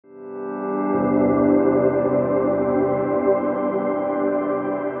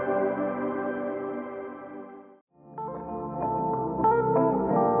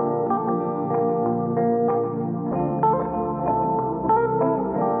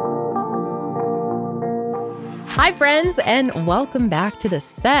Hi, friends, and welcome back to the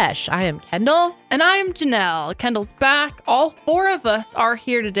Sesh. I am Kendall. And I'm Janelle. Kendall's back. All four of us are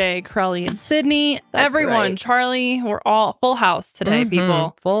here today. Karelly and Sydney. Everyone. Right. Charlie. We're all full house today,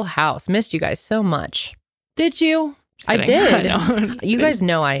 people. Full house. Missed you guys so much. Did you? I did. You guys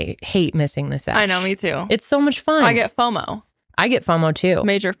know I hate missing the Sesh. I know, me too. It's so much fun. I get FOMO. I get FOMO too.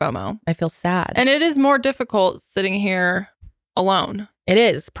 Major FOMO. I feel sad. And it is more difficult sitting here alone. It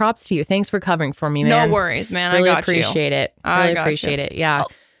is. Props to you. Thanks for covering for me, man. No worries, man. Really I got appreciate it. Really appreciate it. Yeah.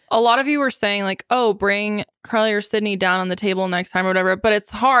 A lot of you were saying like, oh, bring Karelly or Sydney down on the table next time or whatever. But it's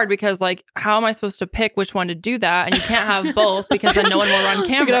hard because like, how am I supposed to pick which one to do that? And you can't have both because then no one will run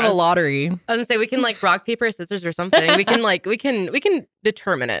cameras. We could have a lottery. I was gonna say we can like rock, paper, scissors or something. We can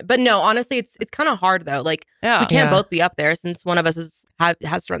determine it. But no, honestly, it's kind of hard though. Like we can't both be up there since one of us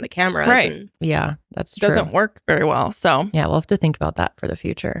has to run the camera. Right. Yeah, that's true. Doesn't work very well. So yeah, we'll have to think about that for the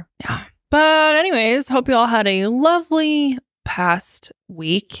future. Yeah. But anyways, hope you all had a lovely past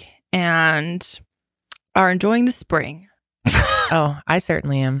week and are enjoying the spring. Oh, I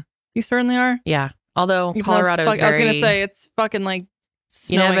certainly am. You certainly are? Yeah. Although Colorado is very... I was going to say, it's fucking like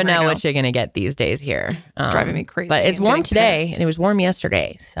you never know what you're going to get these days here. It's driving me crazy. But it's warm today, and it was warm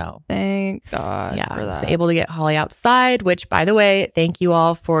yesterday, so... Thank God for that. I was able to get Holly outside, which, by the way, thank you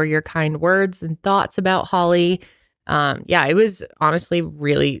all for your kind words and thoughts about Holly. Yeah, it was honestly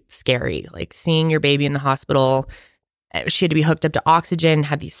really scary, like seeing your baby in the hospital. She had to be hooked up to oxygen,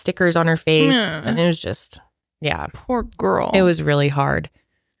 had these stickers on her face, and it was just, poor girl. It was really hard.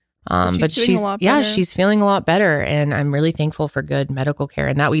 But she's feeling a lot better, and I'm really thankful for good medical care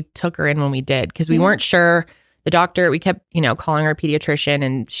and that we took her in when we did because we weren't sure. The doctor, we kept, calling our pediatrician,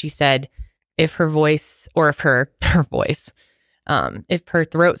 and she said if her voice or if her voice, if her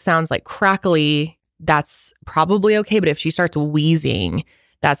throat sounds like crackly, that's probably okay. But if she starts wheezing,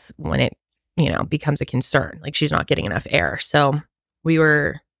 that's when it becomes a concern. Like she's not getting enough air. So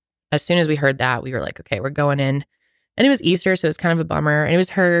as soon as we heard that, we were like, okay, we're going in. And it was Easter, so it was kind of a bummer. And it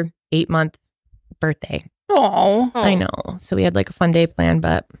was her 8-month birthday. Oh, I know. So we had like a fun day planned,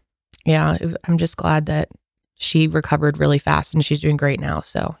 but yeah, I'm just glad that she recovered really fast and she's doing great now.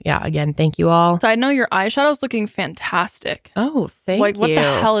 So yeah, again, thank you all. So I know your eyeshadow's looking fantastic. Oh, thank you. Like what the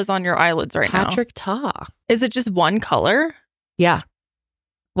hell is on your eyelids right now? Patrick Ta. Is it just one color? Yeah.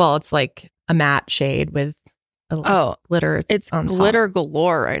 Well, it's like a matte shade with a glitter. It's glitter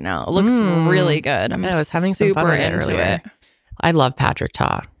galore right now. It looks really good. I was having some fun with it earlier. I love Patrick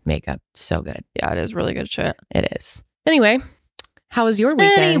Ta makeup. So good. Yeah, it is really good shit. It is. Anyway, how was your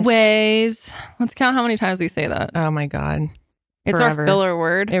weekend? Anyways, let's count how many times we say that. Oh my God. It's Forever. Our filler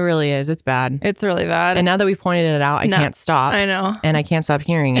word. It really is. It's bad. It's really bad. And now that we've pointed it out, I can't stop. I know. And I can't stop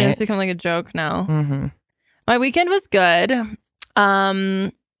hearing it. It's become like a joke now. Mm-hmm. My weekend was good.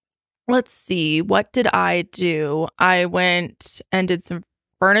 Let's see. What did I do? I went and did some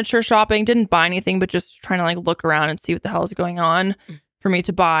furniture shopping. Didn't buy anything, but just trying to like look around and see what the hell is going on for me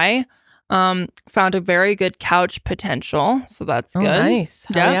to buy. Found a very good couch potential. So that's good. Nice.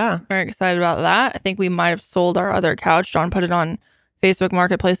 Yeah. Very excited about that. I think we might have sold our other couch. John put it on Facebook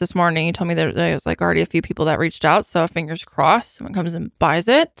Marketplace this morning. He told me that there was like already a few people that reached out. So fingers crossed someone comes and buys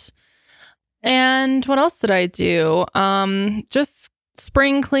it. And what else did I do? Just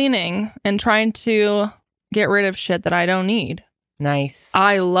spring cleaning and trying to get rid of shit that I don't need. Nice.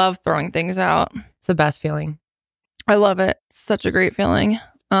 I love throwing things out. It's the best feeling. I love it. It's such a great feeling.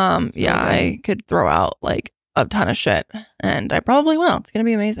 I could throw out like a ton of shit and I probably will. It's going to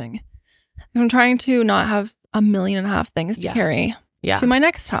be amazing. I'm trying to not have 1.5 million things to carry to my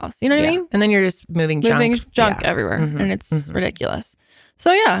next house. You know what I mean? And then you're just moving junk everywhere and it's ridiculous.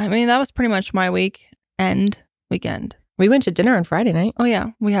 So yeah, I mean, that was pretty much my weekend. We went to dinner on Friday night. Oh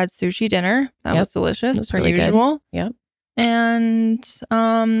yeah. We had sushi dinner. That was delicious. It was per really usual. Good. Yep. And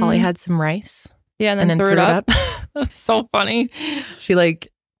Holly had some rice. Yeah, and then threw it up. That's so funny. She like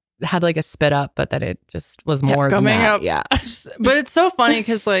had like a spit up, but then it just was more than that. Out. Yeah. But it's so funny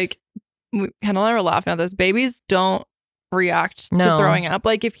because like Kendall and I were laughing at this. Babies react to throwing up.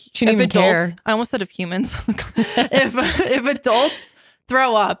 Like if adults care. I almost said if humans. if adults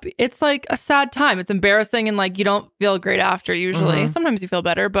throw up, it's like a sad time. It's embarrassing and like you don't feel great after usually. Sometimes you feel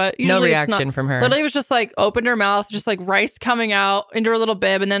better, but usually no reaction it's not. From her. Literally it was just like opened her mouth, just like rice coming out into her little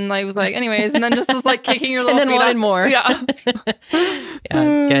bib, and then like was like anyways, and then just was like kicking your little and then wanted more. Yeah. It's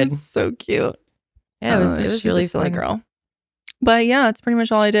good. So cute. Yeah, it was really a silly girl. But yeah, that's pretty much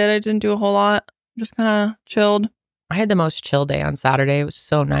all I did. I didn't do a whole lot. Just kind of chilled. I had the most chill day on Saturday. It was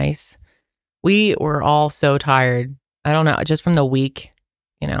so nice. We were all so tired. I don't know, just from the week,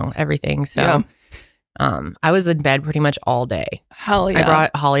 everything. So I was in bed pretty much all day. Hell yeah. I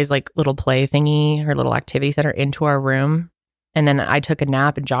brought Holly's like little play thingy, her little activity center into our room. And then I took a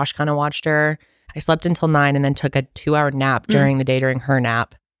nap and Josh kind of watched her. I slept until 9 and then took a 2-hour nap during the day during her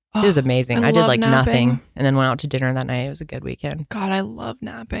nap. It was amazing. I did like nothing and then went out to dinner that night. It was a good weekend. God, I love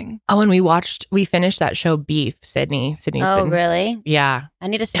napping. Oh, and we finished that show Beef, Sydney's really? Yeah. I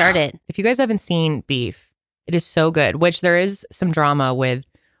need to start it. If you guys haven't seen Beef, it is so good, which there is some drama with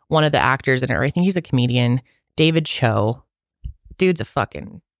one of the actors in it. I think he's a comedian, David Cho. Dude's a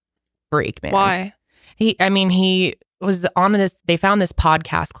fucking freak, man. Why? He was on this, they found this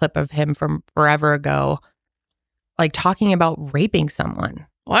podcast clip of him from forever ago, like talking about raping someone.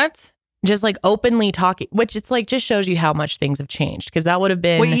 What? Just like openly talking, which it's like just shows you how much things have changed. Because that would have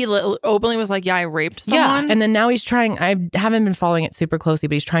been. Wait, he openly was like, yeah, I raped someone? Yeah. And then now he's trying, I haven't been following it super closely,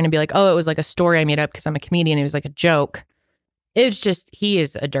 but he's trying to be like, oh, it was like a story I made up because I'm a comedian. It was like a joke. It's just, he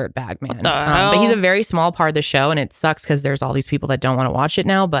is a dirtbag, man. But he's a very small part of the show. And it sucks because there's all these people that don't want to watch it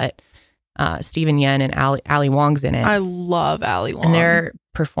now. But Steven Yeun and Ali Wong's in it. I love Ali Wong. And their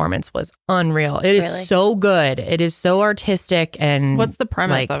performance was unreal. It is so good. It is so artistic. And what's the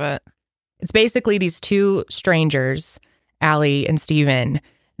premise of it? It's basically these two strangers, Ali and Steven,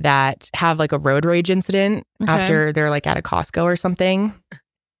 that have like a road rage incident after they're like at a Costco or something.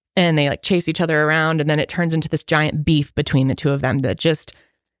 And they like chase each other around. And then it turns into this giant beef between the two of them that just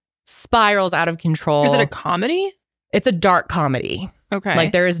spirals out of control. Is it a comedy? It's a dark comedy. Okay.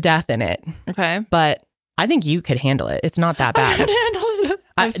 Like there is death in it. Okay. But I think you could handle it. It's not that bad. I could handle it.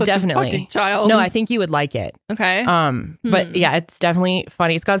 I'm such definitely. A fucking child. No, I think you would like it. Okay. But yeah, it's definitely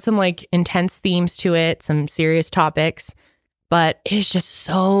funny. It's got some like intense themes to it, some serious topics, but it's just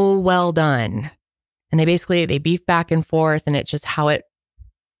so well done. And they beef back and forth, and it's just how it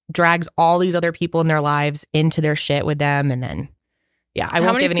drags all these other people in their lives into their shit with them. And then, yeah, I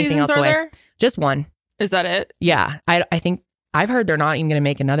won't give anything else away. There? Just one. Is that it? Yeah. I think I've heard they're not even going to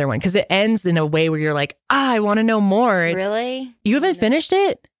make another one because it ends in a way where you're like, I want to know more. Really? You haven't finished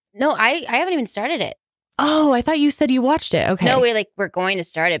it? No, I haven't even started it. Oh, I thought you said you watched it. Okay. No, we're going to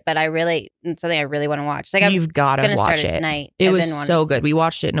start it, but it's something I really want to watch. Like you've got to watch it tonight. It was so good. We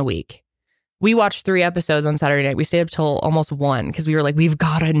watched it in a week. We watched 3 episodes on Saturday night. We stayed up till almost 1 because we were like, we've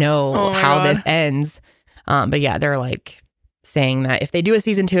got to know how this ends. But yeah, they're like saying that if they do a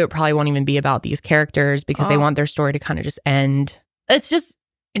season 2, it probably won't even be about these characters because they want their story to kind of just end. It's just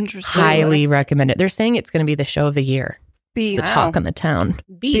interesting. Highly recommend it. They're saying it's going to be the show of the year. Beef. It's the talk on the town.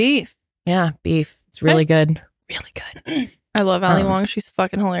 Beef. Yeah, Beef. It's really good. Really good. I love Ali Wong. She's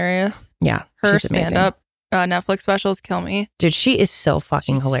fucking hilarious. Yeah. Her stand-up Netflix specials kill me. Dude, she is so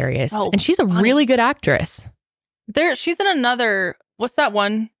fucking hilarious. And she's a really good actress. She's in another, what's that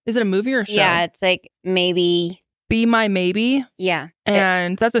one? Is it a movie or a show? Yeah, it's like maybe. Be My Maybe? Yeah.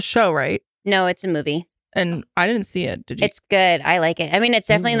 And that's a show, right? No, it's a movie. And I didn't see it. Did you? It's good. I like it. I mean, it's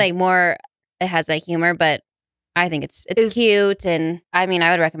definitely like more, it has like humor, but I think it's cute. And I mean,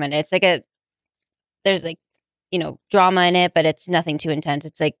 I would recommend it. It's like there's like, drama in it, but it's nothing too intense.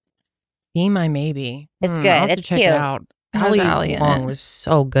 It's like. Be My Maybe. It's good. I'll have it's to check cute. it out. Ali Wong was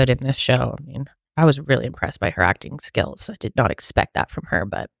so good in this show. I mean, I was really impressed by her acting skills. I did not expect that from her,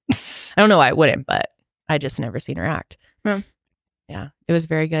 but I don't know why I wouldn't, but I just never seen her act. Yeah, it was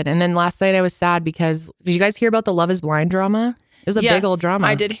very good. And then last night I was sad because did you guys hear about the Love is Blind drama? It was a big old drama.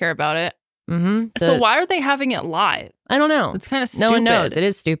 I did hear about it. Mm-hmm. So why are they having it live? I don't know. It's kind of stupid. No one knows. It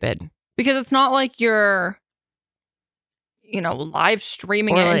is stupid. Because it's not like you're, live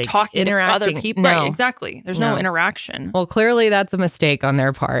streaming it and talking to other people. No. Right, exactly. There's no interaction. Well, clearly that's a mistake on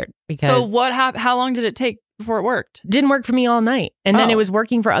their part. Because so what happened? How long did it take before it worked? Didn't work for me all night. And then it was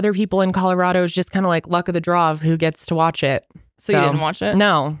working for other people in Colorado. It was just kind of like luck of the draw of who gets to watch it. So you didn't watch it?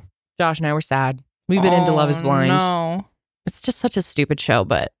 No. Josh and I were sad. We've been into Love is Blind. No. It's just such a stupid show,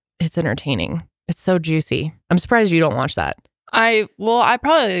 but it's entertaining. It's so juicy. I'm surprised you don't watch that. I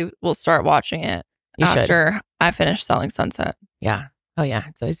probably will start watching it after I finish Selling Sunset. Yeah. Oh, yeah.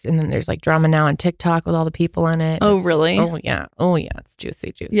 So and then there's like drama now on TikTok with all the people in it. Oh, really? Oh, yeah. Oh, yeah. It's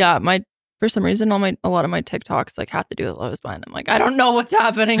juicy. Yeah. For some reason, a lot of my TikToks like have to do with Love is Blind. I'm like, I don't know what's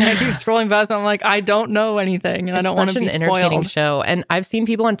happening. I keep scrolling past and I'm like, I don't know anything. And I don't want to be spoiled. It's such an entertaining show. And I've seen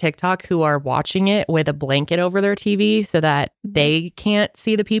people on TikTok who are watching it with a blanket over their TV so that they can't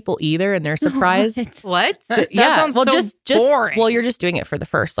see the people either. And they're surprised. What? That sounds so just boring. Well, you're just doing it for the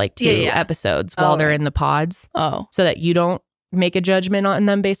first like 2 episodes while they're in the pods. Oh. So that you don't make a judgment on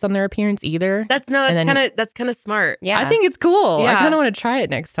them based on their appearance either. That's kind of smart. Yeah. I think it's cool. Yeah. I kind of want to try it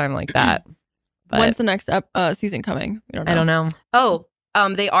next time like that. But when's the next season coming? I don't know. Oh,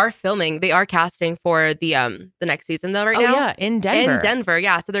 They are filming. They are casting for the next season though now. Yeah, in Denver. In Denver,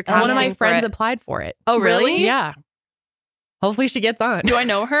 yeah. So they're casting. One of my friends applied for it. Oh, really? Yeah. Hopefully she gets on. Do I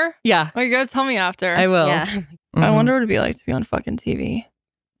know her? Yeah. Oh, you gotta tell me after. I will. Yeah. I wonder what it'd be like to be on fucking TV.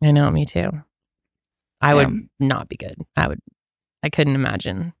 I know, me too. I would not be good. I couldn't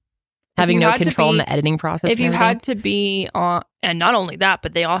imagine having no control in the editing process. If you had to be on, and not only that,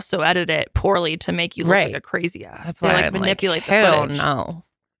 but they also edit it poorly to make you look like a crazy ass. That's they why like I'm manipulate the hell footage. No.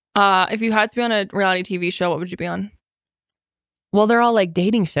 If you had to be on a reality TV show, what would you be on? Well, they're all like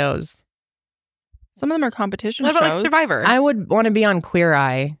dating shows. Some of them are competition What shows. about like Survivor? I would want to be on Queer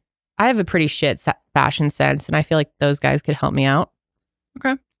Eye. I have a pretty shit fashion sense, and I feel like those guys could help me out.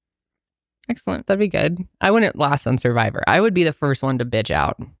 Okay. Excellent. That'd be good. I wouldn't last on Survivor. I would be the first one to bitch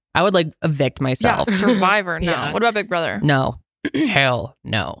out. I would like evict myself. Yeah, Survivor. No. Yeah. What about Big Brother? No. Hell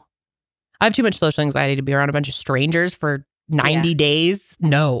no. I have too much social anxiety to be around a bunch of strangers for 90 days.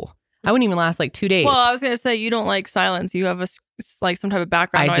 No. I wouldn't even last like 2 days. Well, I was going to say, you don't like silence. You have like some type of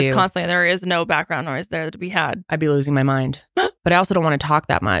background I noise do. constantly. There is no background noise there to be had. I'd be losing my mind. But I also don't want to talk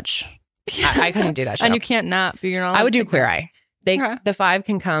that much. I couldn't do that shit. And you can't nap. You're not. I would do Queer Eye. Okay. The 5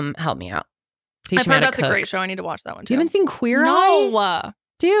 can come help me out. I've heard that's a great show. I need to watch that one too. You haven't seen Queer Eye? No.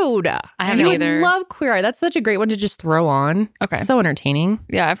 Dude. I haven't either. I love Queer Eye. That's such a great one to just throw on. Okay. So entertaining.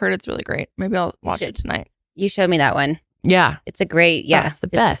 Yeah, I've heard it's really great. Maybe I'll watch it tonight. You showed me that one. Yeah. It's a great, yeah. It's the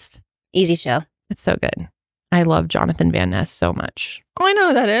best. Easy show. It's so good. I love Jonathan Van Ness so much. Oh, I know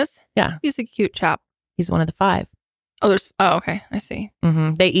who that is. Yeah. He's a cute chap. He's one of the 5. Oh, okay. I see.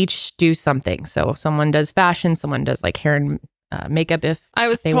 Mm-hmm. They each do something. So someone does fashion, someone does like hair and makeup. I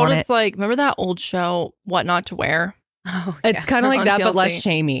was told it's like, remember that old show, What Not to Wear? Oh, it's kind of like that, TLC. but less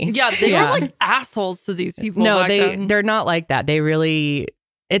shamey. Yeah, they were like assholes to these people. No, they're not like that.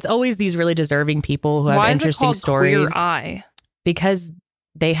 It's always these really deserving people who have interesting stories. Queer Eye? Because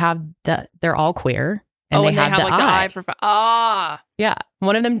they're all queer. And they have like the eye for yeah.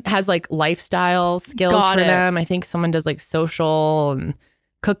 One of them has like lifestyle skills for them. I think someone does like social and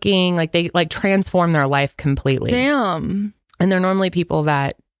cooking. Like they like transform their life completely. Damn. And they're normally people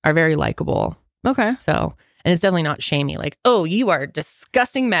that are very likable. Okay. So, and it's definitely not shamey. Like, oh, you are a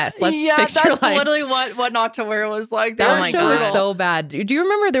disgusting mess. Let's fix your life. That's literally what Not to Wear was like. That show was so bad. Do you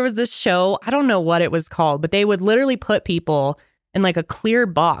remember there was this show? I don't know what it was called, but they would literally put people in like a clear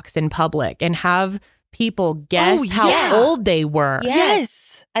box in public and have people guess how old they were.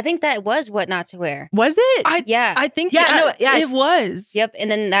 Yes. I think that was What Not to Wear. Was it? I think it was. Yep. And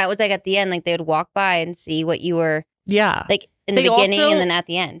then that was like at the end, like they would walk by and see what you were. Yeah. Like in the beginning and then at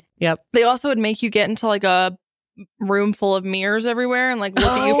the end. Yep. They also would make you get into like a room full of mirrors everywhere and like look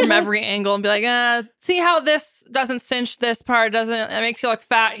at you from every angle and be like, see how this doesn't cinch this part, it makes you look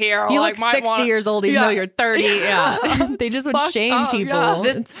fat here. You look 60 years old even though you're 30. Yeah. They just would shame people. Yeah.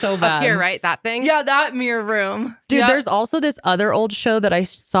 It's so bad. Up here, right? That thing? Yeah, that mirror room. Dude, there's also this other old show that I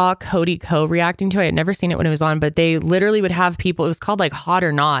saw Cody Ko reacting to. I had never seen it when it was on, but they literally would have people, it was called like Hot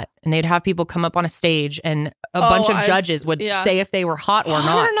or Not, and they'd have people come up on a stage and a bunch of judges would say if they were hot or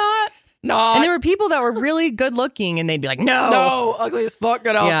not. No. And there were people that were really good looking and they'd be like, no, ugly as fuck,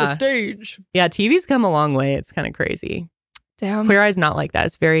 get off the stage. Yeah, TV's come a long way. It's kind of crazy. Damn. Queer Eye's not like that.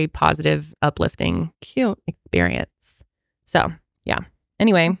 It's very positive, uplifting, cute experience. So, yeah.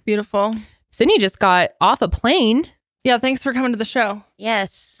 Anyway. Beautiful. Sydney just got off a plane. Yeah, thanks for coming to the show.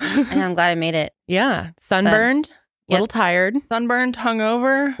 Yes. And I'm glad I made it. Yeah. Sunburned, a little tired. Sunburned,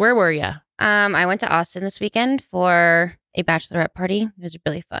 hungover. Where were you? I went to Austin this weekend for a bachelorette party. It was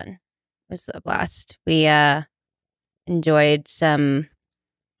really fun. It was a blast. We enjoyed some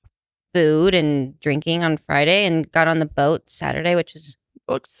food and drinking on Friday and got on the boat Saturday, which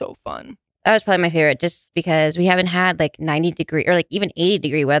looked so fun. That was probably my favorite just because we haven't had like 90 degree or like even 80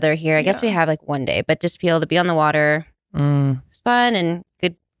 degree weather here. I guess we have like one day, but just be able to be on the water. It was fun and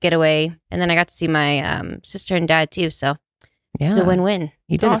good getaway. And then I got to see my sister and dad too. So it's a win-win.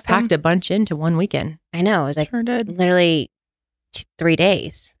 You packed a bunch into one weekend. I know. It was like literally 3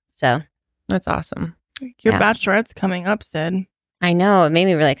 days. So that's awesome. Your bachelorette's coming up, Sid. I know. It made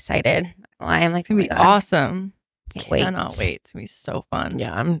me really excited. I'm like, it's going to be awesome. Can't wait. Cannot wait. It's going to be so fun.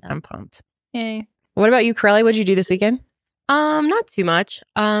 Yeah, I'm pumped. Yay. What about you, Karelly? What'd you do this weekend? Not too much.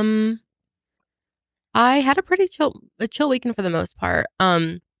 I had a pretty chill weekend for the most part.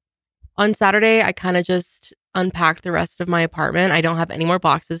 On Saturday, I kind of just unpacked the rest of my apartment. I don't have any more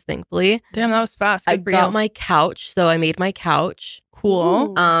boxes, thankfully. Damn, that was fast. I got my couch, so I made my couch.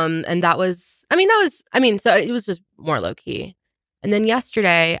 Cool. And that was, so it was just more low key. And then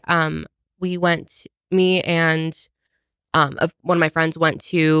yesterday, me and one of my friends went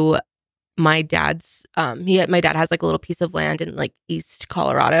to my dad's my dad has like a little piece of land in like East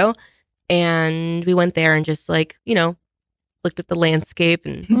Colorado, and we went there and just like, you know, looked at the landscape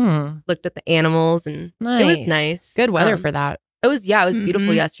and looked at the animals, and it was nice. Good weather for that. It was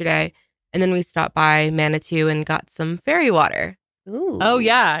beautiful yesterday. And then we stopped by Manitou and got some fairy water. Ooh. Oh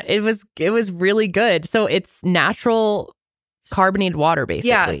yeah, it was really good. So it's natural carbonated water, basically.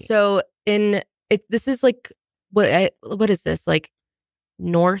 Yeah. So this is like what is this, like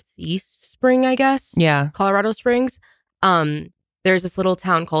Northeast Spring, I guess? Yeah, Colorado Springs. There's this little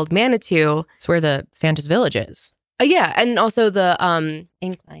town called Manitou. It's where the Santa's Village is. Yeah, and also the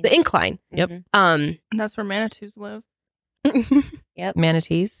Incline. The incline. Yep. And that's where Manitous live. Yep.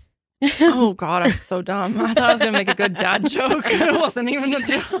 Manatees. Oh God, I'm so dumb. I thought I was gonna make a good dad joke. It wasn't even a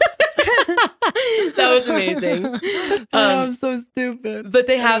joke. That was amazing. I'm so stupid. But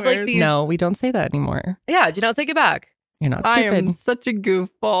they have like these. No, we don't say that anymore. Yeah, do not take it back. You're not stupid. I am such a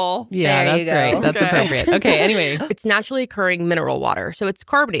goofball. Yeah, There you that's go. great. That's Okay. appropriate. Okay, anyway. It's naturally occurring mineral water, so it's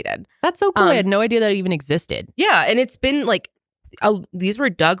carbonated. That's so cool. I had no idea that it even existed. Yeah, and it's been like these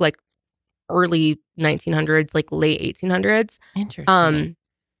were dug like early 1900s, like late 1800s. Interesting.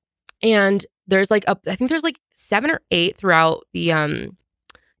 And there's like I think there's like 7 or 8 throughout the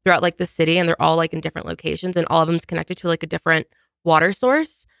throughout like the city, and they're all like in different locations, and all of them's connected to like a different water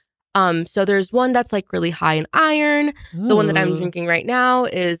source. So there's one that's like really high in iron. The one that I'm Ooh. drinking right now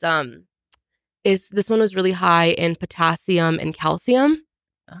is this one was really high in potassium and calcium.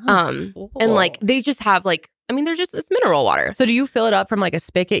 Oh, And like cool. they just have like, I mean, it's mineral water. So do you fill it up from like a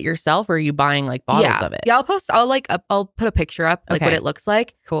spigot yourself, or are you buying like bottles of it? Yeah, I'll put a picture up like what Okay. it looks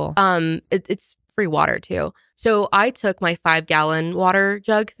like. Cool. It's free water too. So I took my 5-gallon water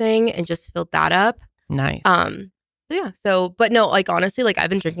jug thing and just filled that up. Nice. Yeah. So, but no, like honestly, like I've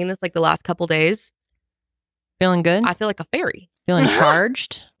been drinking this like the last couple days. Feeling good? I feel like a fairy. Feeling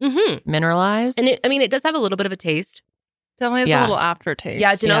charged? Mm-hmm. Mineralized? And it does have a little bit of a taste. Definitely has Yeah. a little aftertaste.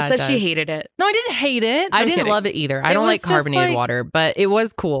 Yeah, Janelle Yeah, it says she does. hated it. No, I didn't hate it. I I'm didn't kidding. love it either. I It don't was like just, carbonated like- water, but it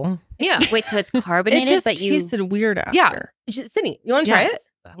was cool. Yeah. Wait, so it's It carbonated, just but you tasted weird after. Yeah. Sydney, you want to try it?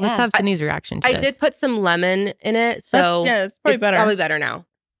 Yes. Let's have Sydney's reaction to I this. did put some lemon in it, so It's probably it's better. probably better now.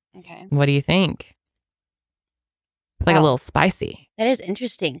 Okay. What do you think? It's like a Wow. little spicy. That is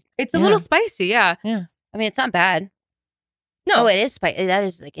interesting. It's a Yeah. little spicy, yeah. I mean, it's not bad. No, Oh, it is spicy. That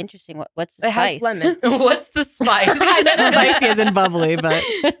is like interesting. What's the it has spice? lemon. What's the spice? Spicy as in bubbly, but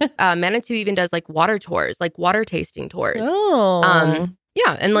Manitou even does like water tours, like water tasting tours. oh,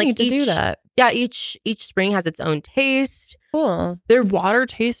 Yeah, and I like need to do that. Yeah, each spring has its own taste. Cool. They're water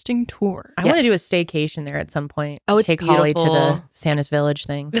tasting tour. I want to do a Yes. staycation there at some point. Oh, it's Take Holly to the beautiful. Santa's Village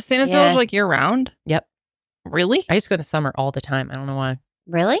thing. Is Santa's Yeah. Village like year round? Yep. Really? I used to go in the summer all the time. I don't know why.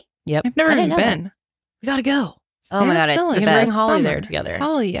 Really? Yep. I've never I even didn't know that. been. We gotta go. Oh my God, it's Village. the We can bring best. Holly there Summer. together.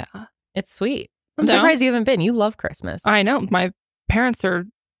 Hell yeah. It's sweet. I'm down. surprised you haven't been. You love Christmas. I know. My parents are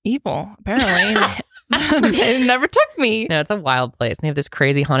evil, apparently. They never took me. No, it's a wild place. And they have this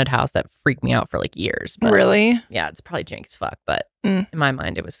crazy haunted house that freaked me out for like years. But Really? yeah, it's probably jank as fuck. But Mm. in my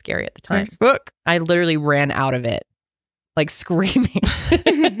mind, it was scary at the time. Next book. I literally ran out of it, like screaming.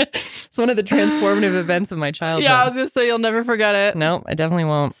 It's one of the transformative events of my childhood. Yeah, I was going to say you'll never forget it. No, I definitely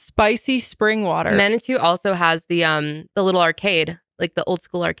won't. Spicy spring water. Manitou also has the little arcade, like the old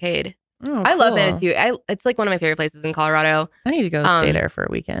school arcade. Oh, I love cool. Manitou. It's like one of my favorite places in Colorado. I need to go stay there for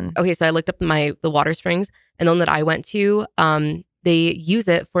a weekend. Okay, so I looked up the water springs, and the one that I went to, they use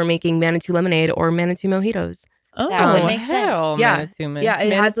it for making Manitou lemonade or Manitou mojitos. Oh, That would make sense. hell, Yeah. Manitou, Yeah,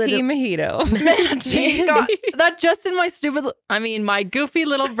 it has Manatee little- mojito. Manatee. God, that just in my my goofy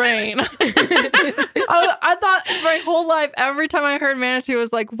little brain. I thought my whole life, every time I heard manatee,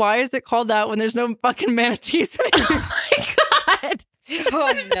 was like, why is it called that when there's no fucking manatees in it? Oh my God.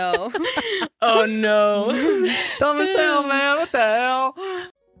 Oh no. Oh no. Dumb as hell, man. What the hell?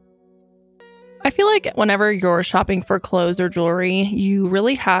 I feel like whenever you're shopping for clothes or jewelry, you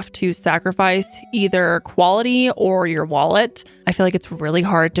really have to sacrifice either quality or your wallet. I feel like it's really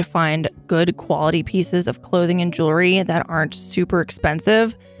hard to find good quality pieces of clothing and jewelry that aren't super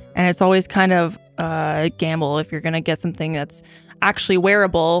expensive. And it's always kind of a gamble if you're going to get something that's actually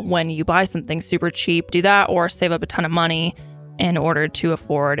wearable when you buy something super cheap. Do that or save up a ton of money in order to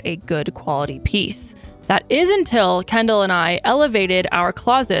afford a good quality piece. That is until Kendall and I elevated our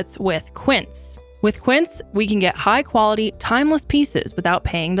closets with Quince. With Quince, we can get high-quality, timeless pieces without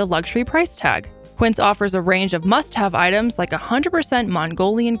paying the luxury price tag. Quince offers a range of must-have items like 100%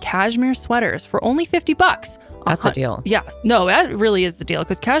 Mongolian cashmere sweaters for only $50. That's a deal. Yeah, no, that really is the deal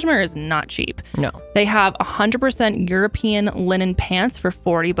because cashmere is not cheap. No. They have 100% European linen pants for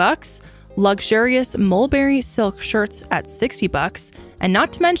 $40, luxurious mulberry silk shirts at $60, and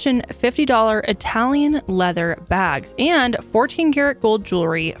not to mention $50 Italian leather bags and 14-karat gold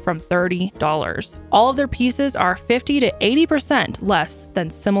jewelry from $30. All of their pieces are 50 to 80% less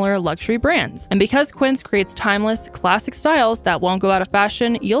than similar luxury brands. And because Quince creates timeless, classic styles that won't go out of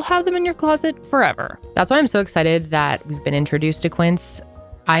fashion, you'll have them in your closet forever. That's why I'm so excited that we've been introduced to Quince.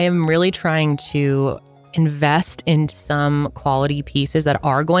 I am really trying to invest in some quality pieces that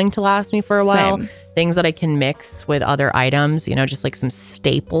are going to last me for a while. Same. Things that I can mix with other items, you know, just like some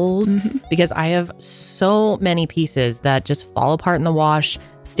staples, because I have so many pieces that just fall apart in the wash,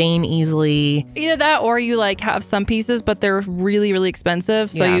 stain easily. Either that or you like have some pieces, but they're really, really expensive.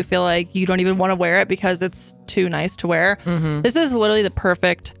 So you feel like you don't even want to wear it because it's too nice to wear. This is literally the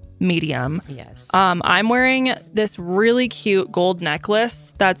perfect medium. Yes. I'm wearing this really cute gold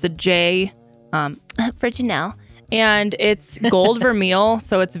necklace that's a J for Janelle. And it's gold vermeil,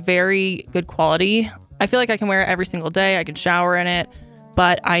 so it's very good quality. I feel like I can wear it every single day. I can shower in it,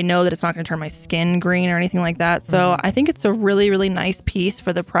 but I know that it's not going to turn my skin green or anything like that. So I think it's a really, really nice piece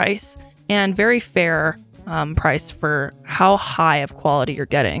for the price and very fair price for how high of quality you're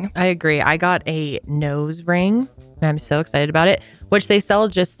getting. I agree. I got a nose ring and I'm so excited about it, which they sell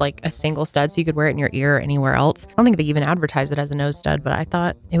just like a single stud so you could wear it in your ear or anywhere else. I don't think they even advertise it as a nose stud, but I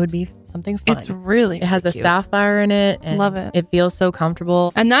thought it would be something fun. It's really It has a cute. sapphire in it. And Love it. It feels so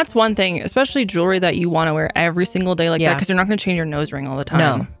comfortable. And that's one thing, especially jewelry that you want to wear every single day like that, because you're not going to change your nose ring all the time.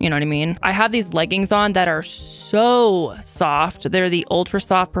 No. You know what I mean? I have these leggings on that are so soft. They're the ultra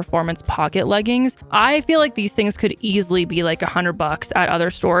soft performance pocket leggings. I feel like these things could easily be like $100 at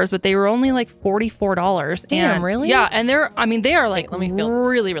other stores, but they were only like $44. Damn, and really? Yeah, and they are like let me feel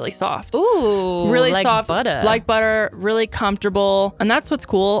really, really soft. Ooh, Really like soft, butter. like butter, really comfortable. And that's what's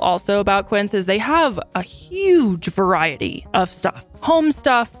cool also about Quince is they have a huge variety of stuff. Home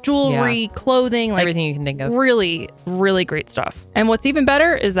stuff, jewelry, clothing, like everything you can think of. Really, really great stuff. And what's even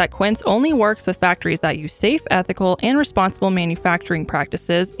better is that Quince only works with factories that use safe, ethical, and responsible manufacturing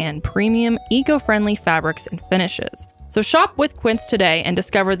practices and premium, eco-friendly fabrics and finishes. So shop with Quince today and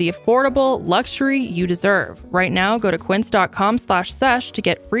discover the affordable luxury you deserve. Right now, go to quince.com/sesh to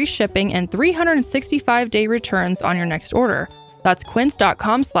get free shipping and 365-day returns on your next order. That's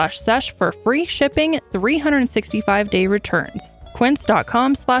quince.com/sesh for free shipping, 365-day returns.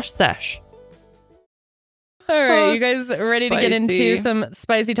 Quince.com/sesh. All right, you guys ready to get into some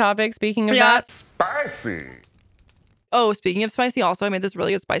spicy topics? Speaking of that, Spicy. Oh, speaking of spicy, also I made this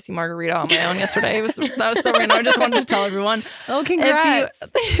really good spicy margarita on my own yesterday. That was so random. I just wanted to tell everyone. Oh, congrats!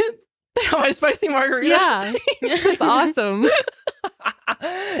 My spicy margarita. Yeah, that's awesome.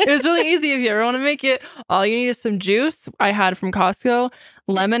 It was really easy. If you ever want to make it, all you need is some juice. I had from Costco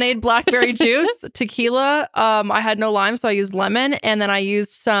lemonade, blackberry juice, tequila. I had no lime, so I used lemon, and then I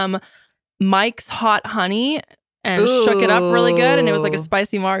used some Mike's hot honey and shook it up really good. And it was like a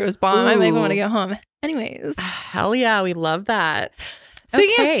spicy marg. It was bomb. I might want to get home. Anyways, hell yeah, we love that.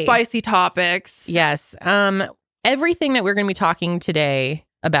 Speaking of spicy topics, yes, everything that we're going to be talking today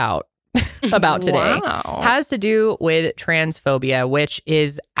about today has to do with transphobia, which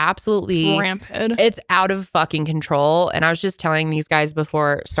is absolutely rampant. It's out of fucking control. And I was just telling these guys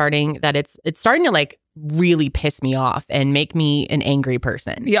before starting that it's starting to like really piss me off and make me an angry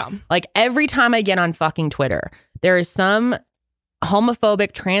person. Yeah. Like every time I get on fucking Twitter, there is some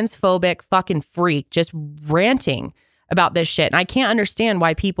homophobic, transphobic fucking freak just ranting about this shit. And I can't understand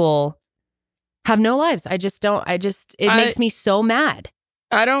why people have no lives. It makes me so mad.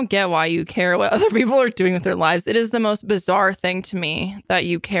 I don't get why you care what other people are doing with their lives. It is the most bizarre thing to me that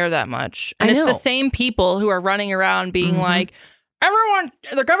you care that much. And it's the same people who are running around being like,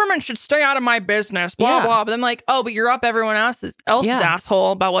 the government should stay out of my business, blah, blah. But I'm like, oh, but you're up everyone else's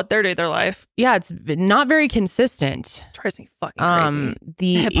asshole about what they're doing with their life. Yeah, it's not very consistent. It drives me fucking crazy.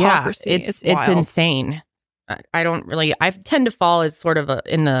 The hypocrisy it's insane. I tend to fall as sort of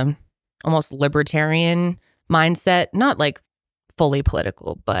in the almost libertarian mindset, not like fully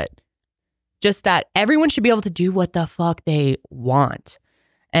political, but just that everyone should be able to do what the fuck they want.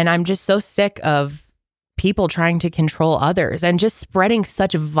 And I'm just so sick of people trying to control others and just spreading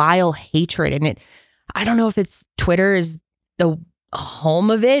such vile hatred. And I don't know if it's Twitter is the home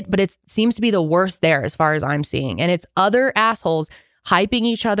of it, but it seems to be the worst there as far as I'm seeing. And it's other assholes hyping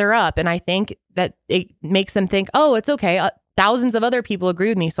each other up. And I think that it makes them think, oh, it's okay. Thousands of other people agree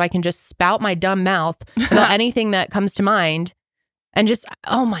with me, so I can just spout my dumb mouth about anything that comes to mind. And just,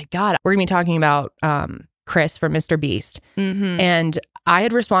 oh my God, we're going to be talking about Chris from MrBeast. And I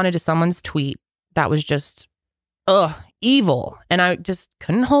had responded to someone's tweet that was just, evil. And I just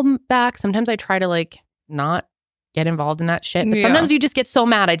couldn't hold back. Sometimes I try to like not get involved in that shit. But sometimes you just get so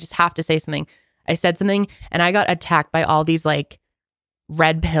mad. I just have to say something. I said something and I got attacked by all these like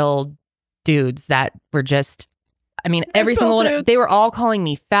red pill dudes that were just, I mean, every single one, they were all calling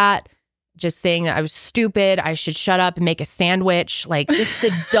me fat, just saying that I was stupid. I should shut up and make a sandwich. Like just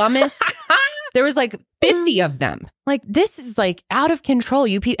the dumbest. There was like 50 of them. Like, this is like out of control.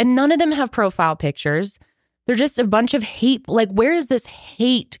 And none of them have profile pictures. They're just a bunch of hate. Like, where is this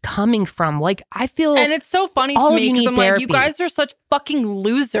hate coming from? Like, I feel. And it's so funny to me because I'm like, you guys are such fucking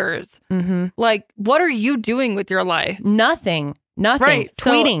losers. Mm-hmm. Like, what are you doing with your life? Nothing. Right.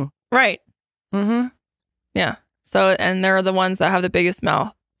 Tweeting. So, right. Mm-hmm. Yeah. So, and they're the ones that have the biggest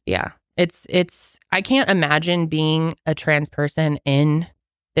mouth. Yeah. It's, I can't imagine being a trans person in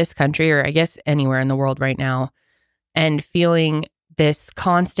this country, or I guess anywhere in the world right now, and feeling this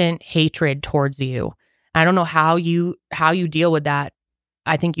constant hatred towards you. I don't know how you deal with that.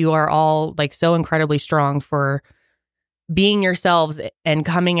 I think you are all like so incredibly strong for being yourselves and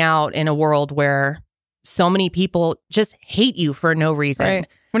coming out in a world where so many people just hate you for no reason. Right.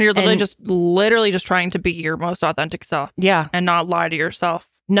 When you're literally just trying to be your most authentic self. Yeah. And not lie to yourself.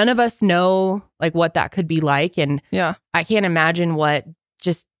 None of us know like what that could be like. And I can't imagine what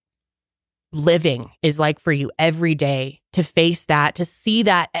just living is like for you every day, to face that, to see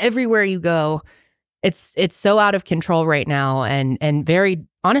that everywhere you go. It's so out of control right now, and very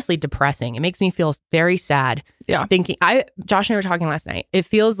honestly depressing. It makes me feel very sad. Yeah. Thinking, Josh and I were talking last night. It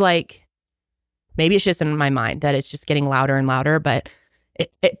feels like maybe it's just in my mind that it's just getting louder and louder, but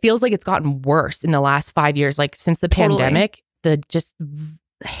it feels like it's gotten worse in the last 5 years. Like since the pandemic, the just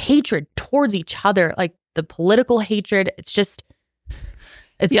hatred towards each other, like the political hatred, it's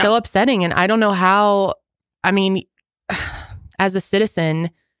so upsetting. And I don't know how, I mean, as a citizen,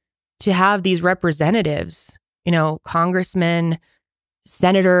 to have these representatives, you know, congressmen,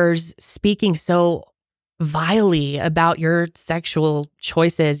 senators speaking so vilely about your sexual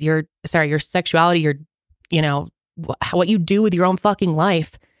choices, your sexuality, your, you know, what you do with your own fucking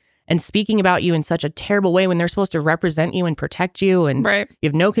life, and speaking about you in such a terrible way when they're supposed to represent you and protect you, and you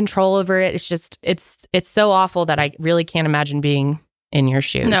have no control over it. It's just, it's so awful that I really can't imagine being in your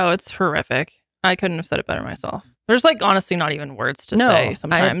shoes. No, it's horrific. I couldn't have said it better myself. There's like honestly not even words to say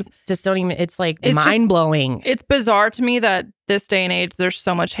sometimes. I just don't even, it's like mind-blowing. It's bizarre to me that this day and age, there's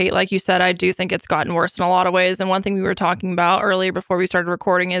so much hate. Like you said, I do think it's gotten worse in a lot of ways. And one thing we were talking about earlier before we started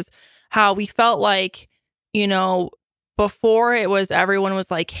recording is how we felt like, you know, before it was everyone was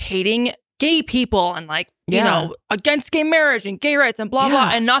like hating gay people and like, you know, against gay marriage and gay rights and blah,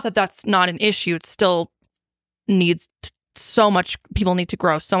 blah. And not that that's not an issue. It still needs so much, people need to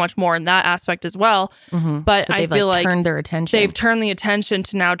grow so much more in that aspect as well. But I feel like turned their attention. They've turned the attention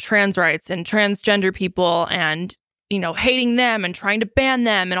to now trans rights and transgender people, and you know, hating them and trying to ban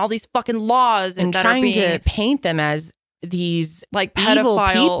them and all these fucking laws and trying to paint them as these like evil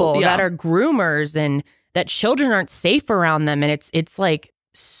people that are groomers, and that children aren't safe around them. And it's like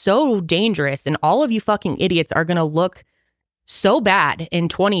so dangerous. And all of you fucking idiots are gonna look so bad in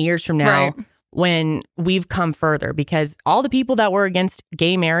 20 years from now. When we've come further, because all the people that were against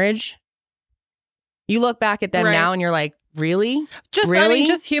gay marriage, you look back at them now and you're like, really? I mean,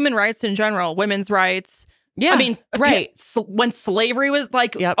 just human rights in general, women's rights. Yeah. I mean, when slavery was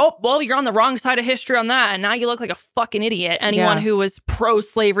like, oh, well, you're on the wrong side of history on that. And now you look like a fucking idiot. Anyone who was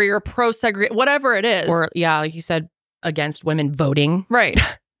pro-slavery or pro-segregation, whatever it is. Or, like you said, against women voting. Right.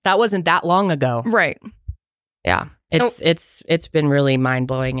 That wasn't that long ago. Right. Yeah. It's been really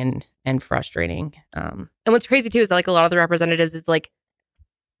mind-blowing and frustrating. And what's crazy too is that like a lot of the representatives, it's like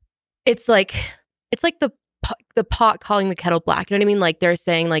the pot calling the kettle black. You know what I mean? Like they're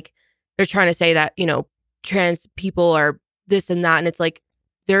saying, like they're trying to say that, you know, trans people are this and that, and it's like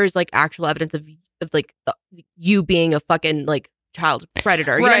there's like actual evidence of like you being a fucking like child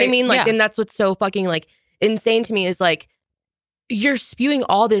predator. You know what I mean? Like, and that's what's so fucking like insane to me is like you're spewing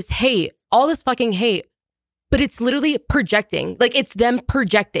all this hate, all this fucking hate, but it's literally projecting. Like it's them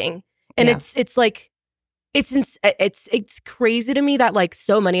projecting. And it's like, it's crazy to me that like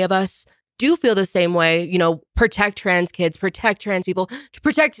so many of us do feel the same way, you know, protect trans kids, protect trans people, to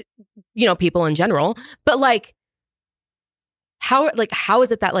protect, you know, people in general. But like, how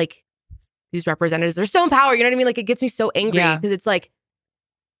is it that like these representatives are so in power? You know what I mean? Like it gets me so angry because it's like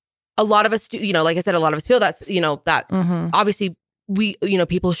a lot of us do, you know, like I said, a lot of us feel that's, you know, that obviously we, you know,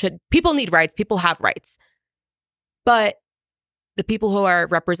 people need rights, people have rights. But the people who are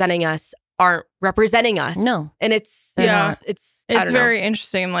representing us aren't representing us. No. And it's very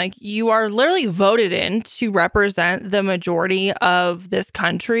interesting. Like you are literally voted in to represent the majority of this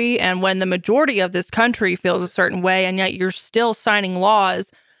country. And when the majority of this country feels a certain way, and yet you're still signing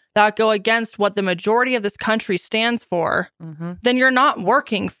laws that go against what the majority of this country stands for, then you're not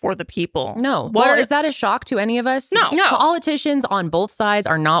working for the people. No. Well, is that a shock to any of us? No. Politicians on both sides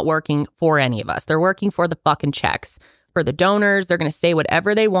are not working for any of us. They're working for the fucking checks, for the donors. They're going to say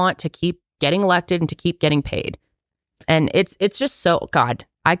whatever they want to keep getting elected and to keep getting paid. And it's just so, God,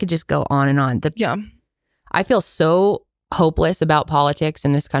 I could just go on and on. I feel so hopeless about politics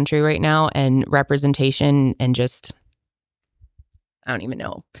in this country right now and representation and just, I don't even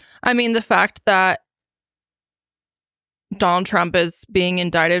know. I mean, the fact that Donald Trump is being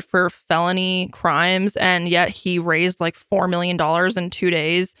indicted for felony crimes and yet he raised like $4 million in 2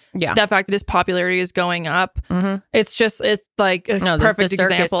 days. Yeah. That fact that his popularity is going up. It's like a perfect the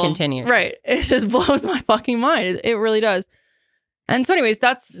circus example. Continues. Right. It just blows my fucking mind. It really does. And so anyways,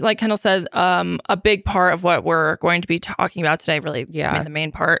 that's, like Kendall said, a big part of what we're going to be talking about today, really. I mean, the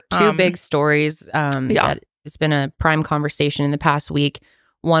main part. Two big stories that it's been a prime conversation in the past week.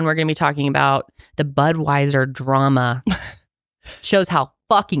 One, we're going to be talking about the Budweiser drama. Shows how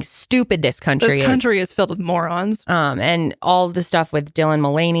fucking stupid this country is. This country is filled with morons. And all the stuff with Dylan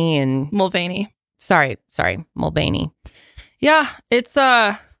Mulvaney and... Sorry, Mulvaney. Yeah, it's...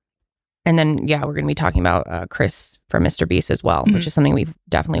 And then, we're going to be talking about Chris from MrBeast as well, which is something we've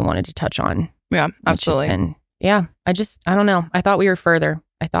definitely wanted to touch on. Yeah, absolutely. I don't know. I thought we were further.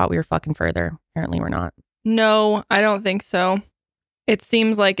 I thought we were fucking further. Apparently we're not. No, I don't think so. It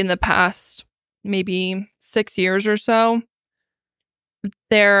seems like in the past maybe 6 years or so,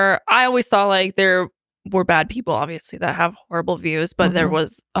 I always thought like there were bad people, obviously, that have horrible views, but there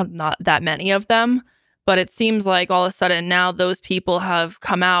was not that many of them. But it seems like all of a sudden now those people have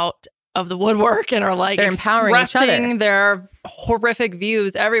come out of the woodwork and are like they're empowering each other. Their horrific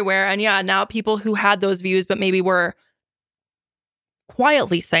views everywhere. And now people who had those views but maybe were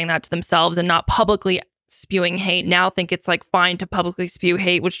quietly saying that to themselves and not publicly spewing hate now think it's like fine to publicly spew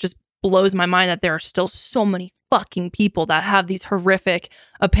hate, which just blows my mind that there are still so many fucking people that have these horrific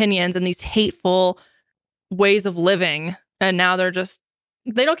opinions and these hateful ways of living. And now they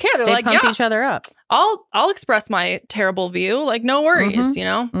don't care. They like, pump each other up. I'll express my terrible view. Like, no worries, you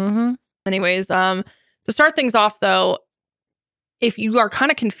know? Anyways, to start things off, though, if you are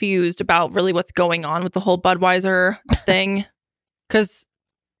kind of confused about really what's going on with the whole Budweiser thing, because...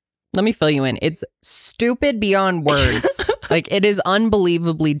 Let me fill you in. It's stupid beyond words. Like, it is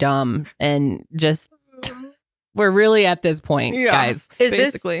unbelievably dumb. And just... We're really at this point, guys. Is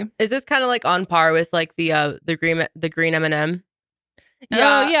this kind of like on par with like the green M&M?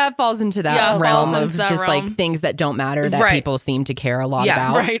 Yeah, it falls into that realm of just like things that don't matter that people seem to care a lot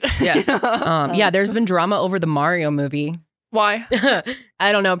about. Right. Yeah. There's been drama over the Mario movie. Why?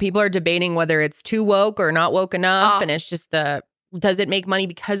 I don't know. People are debating whether it's too woke or not woke enough, and it's just does it make money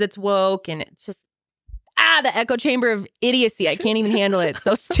because it's woke? And it's just the echo chamber of idiocy. I can't even handle it. It's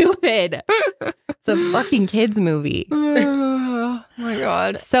so stupid. It's a fucking kids movie. Oh my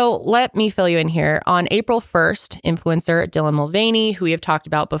God. So let me fill you in here. On April 1st, influencer Dylan Mulvaney, who we have talked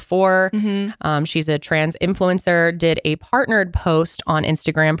about before, she's a trans influencer, did a partnered post on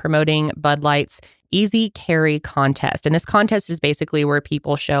Instagram promoting Bud Light's Easy Carry contest. And this contest is basically where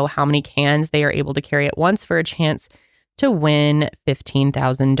people show how many cans they are able to carry at once for a chance to win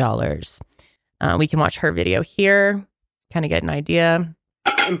 $15,000. We can watch her video here, kind of get an idea.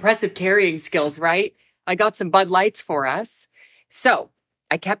 Impressive carrying skills, right? I got some Bud Lights for us. So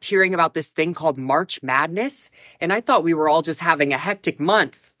I kept hearing about this thing called March Madness, and I thought we were all just having a hectic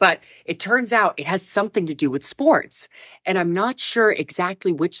month, but it turns out it has something to do with sports. And I'm not sure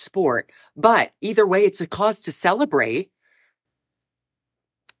exactly which sport, but either way, it's a cause to celebrate.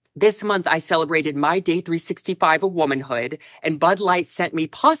 This month, I celebrated my day 365 of womanhood, and Bud Light sent me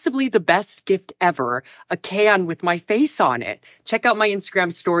possibly the best gift ever, a can with my face on it. Check out my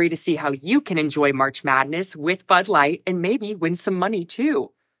Instagram story to see how you can enjoy March Madness with Bud Light and maybe win some money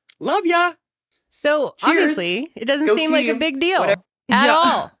too. Love ya! So, Cheers. Obviously, it doesn't seem like a big deal at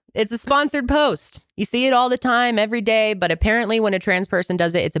all. It's a sponsored post. You see it all the time, every day, but apparently when a trans person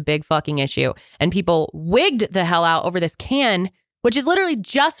does it, it's a big fucking issue. And people wigged the hell out over this can, which is literally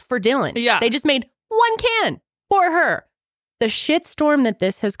just for Dylan. Yeah. They just made one can for her. The shitstorm that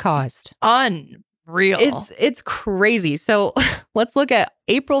this has caused. Unreal. It's crazy. So let's look at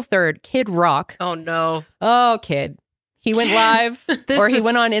April 3rd, Kid Rock. Oh, no. Oh, Kid. He went live he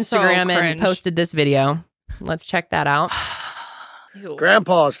went on Instagram and posted this video. Let's check that out.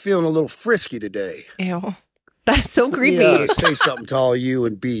 Grandpa's feeling a little frisky today. Ew. That's so creepy. Let me say something to all you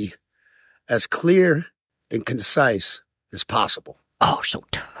and be as clear and concise as possible. Oh, so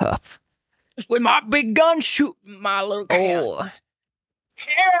tough. With my big gun shooting my little cans.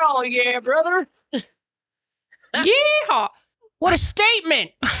 Hell yeah, brother! Yeehaw! What a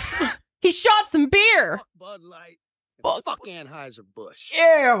statement. He shot some beer. Bud Light. Fuck Anheuser-Busch.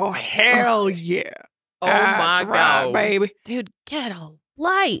 Ew, hell yeah. Oh my God, baby. Dude, get a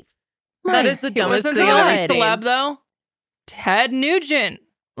life. That is the dumbest Wasn't thing the I've only ever seen. celeb, though? Ted Nugent.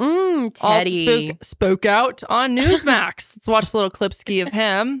 Teddy. All spoke out on Newsmax. Let's watch a little clip ski of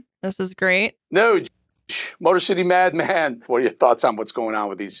him. This is great. No, Motor City Madman. What are your thoughts on what's going on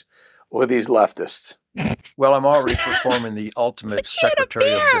with these leftists? Well, I'm already performing the ultimate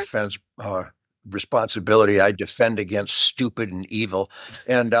Secretary of Defense responsibility. I defend against stupid and evil.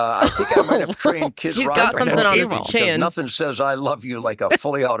 And I think I might have trained Kid He's Rock got something on his because chin. nothing says I love you like a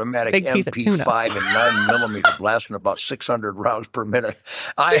fully automatic Big piece of tuna. MP5 and 9mm blasting about 600 rounds per minute.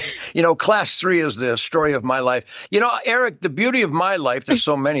 Class 3 is the story of my life. Eric, the beauty of my life, there's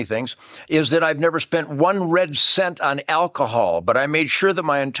so many things, is that I've never spent one red cent on alcohol, but I made sure that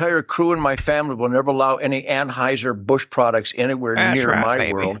my entire crew and my family will never allow any Anheuser-Busch products anywhere near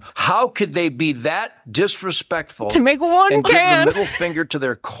my world. How could they be that disrespectful To make one and give can. the middle finger to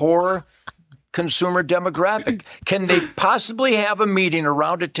their core consumer demographic? Can they possibly have a meeting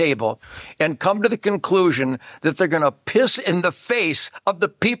around a table and come to the conclusion that they're going to piss in the face of the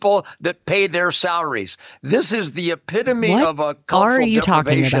people that pay their salaries? This is the epitome What of a cultural are you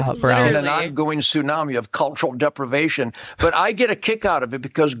talking deprivation about, bro? and an ongoing tsunami of cultural deprivation. But I get a kick out of it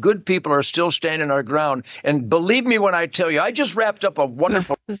because good people are still standing our ground. And believe me when I tell you, I just wrapped up a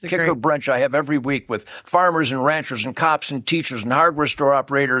wonderful kicker brunch I have every week with farmers and ranchers and cops and teachers and hardware store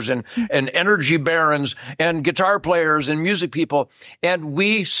operators and energy barons and guitar players and music people. And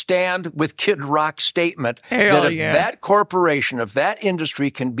we stand with Kid Rock's statement that if that corporation, if that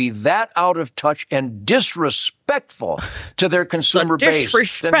industry can be that out of touch and disrespectful to their consumer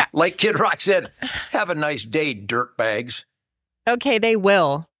base, then, like Kid Rock said, have a nice day, dirtbags. Okay, they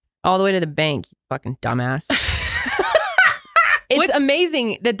will. All the way to the bank, you fucking dumbass. It's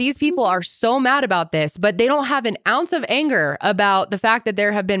amazing that these people are so mad about this, but they don't have an ounce of anger about the fact that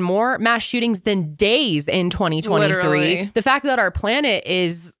there have been more mass shootings than days in 2023. Literally. The fact that our planet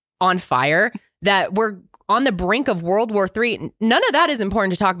is on fire, that we're on the brink of World War III. None of that is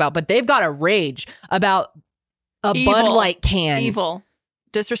important to talk about, but they've got a rage about a Bud Light can. Evil.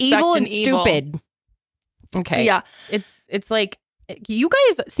 Disrespect Evil and evil. stupid. Okay. Yeah. It's like you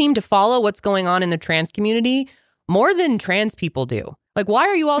guys seem to follow what's going on in the trans community more than trans people do. Like, why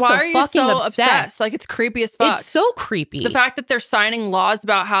are you all so obsessed? Like, it's creepy as fuck. It's so creepy. The fact that they're signing laws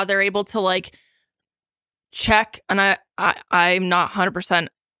about how they're able to, like, check, and I'm not 100%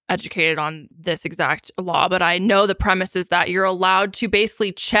 educated on this exact law, but I know the premise is that you're allowed to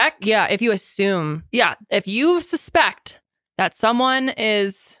basically check. Yeah, if you assume. Yeah, if you suspect that someone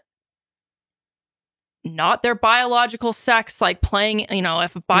is not their biological sex, like playing,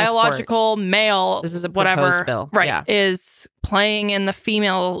 if a biological male, this is a whatever, bill, right, is playing in the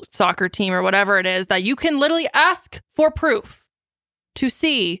female soccer team or whatever it is, that you can literally ask for proof to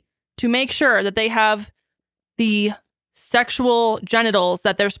make sure that they have the sexual genitals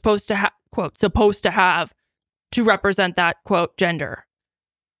that they're supposed to have, quote, to represent that, quote, gender.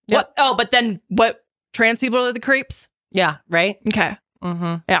 Yep. What? Oh, but then what? Trans people are the creeps? Yeah, right? Okay.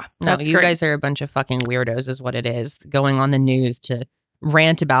 Mm-hmm. Yeah. No, you great. guys are a bunch of fucking weirdos is what it is. Going on the news to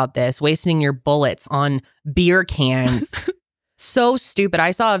rant about this, wasting your bullets on beer cans. So stupid.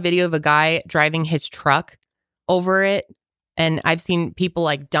 I saw a video of a guy driving his truck over it. And I've seen people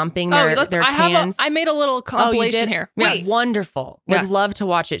like dumping their cans. I made a little compilation here. Wait, wonderful. Would love to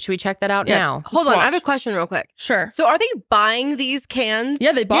watch it. Should we check that out now? Hold on. I have a question real quick. Sure. So are they buying these cans?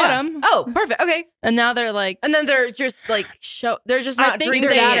 Yeah, they bought them. Oh, perfect. Okay. And now they're like, and then they're just like, they're just not drinking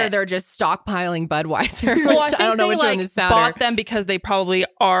either that it. or they're just stockpiling Budweiser. well, I don't know which one is sadder. Bought them because they probably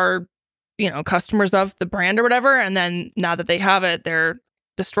are, customers of the brand or whatever. And then now that they have it, they're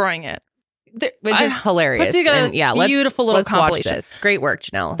destroying it. Which is hilarious. Put together and yeah, beautiful little compilation. Watch this. Great work,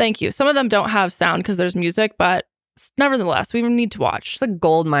 Janelle. Thank you. Some of them don't have sound because there's music, but nevertheless, we need to watch. It's a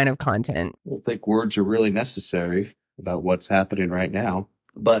gold mine of content. I don't think words are really necessary about what's happening right now.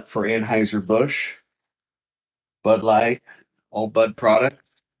 But for Anheuser-Busch, Bud Light, all Bud products,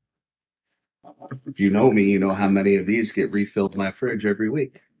 if you know me, you know how many of these get refilled in my fridge every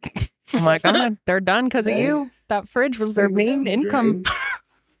week. Oh my God, they're done because of you. That fridge was their main income.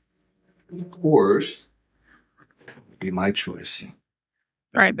 Coors would be my choice.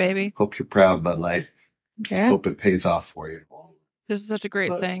 All right, baby. Hope you're proud, Bud Light. Okay. Hope it pays off for you. This is such a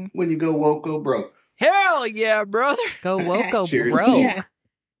great saying. When you go woke, go broke. Hell yeah, brother. Go woke, go Cheers. broke.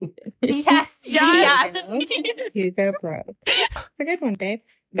 Yeah. Yeah. You go broke. A good one, babe.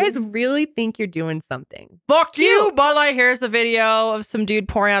 You guys really think you're doing something. Fuck you, Bud Light. Here's a video of some dude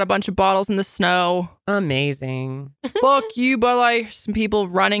pouring out a bunch of bottles in the snow. Amazing. Fuck you, Bud Light. Some people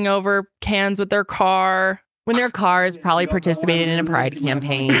running over cans with their car. When their cars probably participated in a pride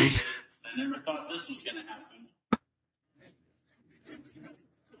campaign. I never thought this was going to happen.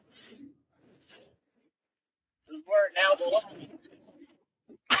 This is where it now belongs.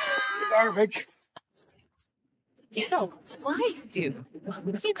 Garbage. Get a life, dude.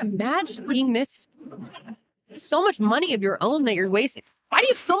 I can't imagine being this. So much money of your own that you're wasting. Why do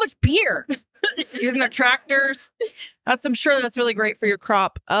you have so much beer? Using their tractors. I'm sure that's really great for your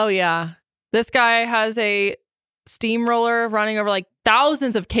crop. Oh, yeah. This guy has a steamroller running over like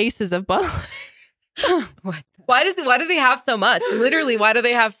thousands of cases of Bud Light. What? Why do they have so much? Literally, why do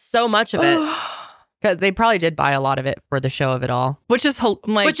they have so much of it? Because they probably did buy a lot of it for the show of it all. Which is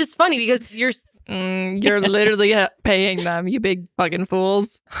funny because you're literally paying them, you big fucking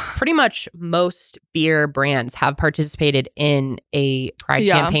fools. Pretty much most beer brands have participated in a pride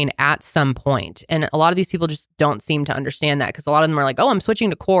campaign at some point. And a lot of these people just don't seem to understand that because a lot of them are like, oh, I'm switching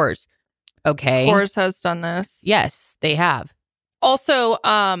to Coors. Okay. Coors has done this. Yes, they have. Also,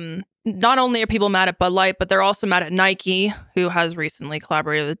 not only are people mad at Bud Light, but they're also mad at Nike, who has recently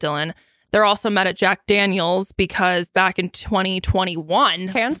collaborated with Dylan. They're also mad at Jack Daniels because back in 2021,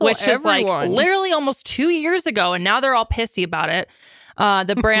 which is like literally almost 2 years ago, and now they're all pissy about it.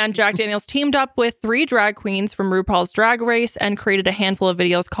 The brand Jack Daniels teamed up with 3 drag queens from RuPaul's Drag Race and created a handful of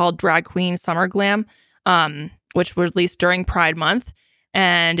videos called Drag Queen Summer Glam, which were released during Pride Month.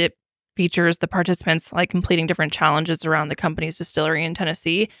 And it features the participants like completing different challenges around the company's distillery in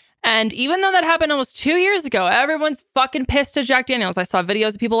Tennessee. And even though that happened almost 2 years ago, everyone's fucking pissed at Jack Daniels. I saw videos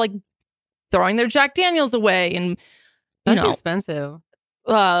of people like throwing their Jack Daniels away and that's expensive.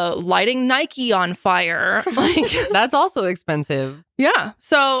 Lighting Nike on fire. Like that's also expensive. Yeah.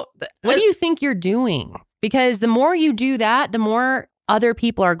 So what do you think you're doing? Because the more you do that, the more other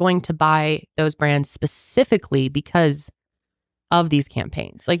people are going to buy those brands specifically because of these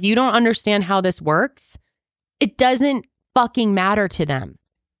campaigns. Like you don't understand how this works. It doesn't fucking matter to them.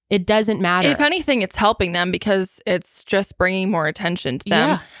 It doesn't matter. If anything, it's helping them because it's just bringing more attention to them.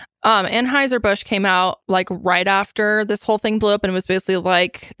 Yeah. Anheuser-Busch came out like right after this whole thing blew up and was basically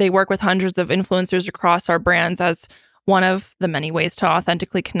like they work with hundreds of influencers across our brands as one of the many ways to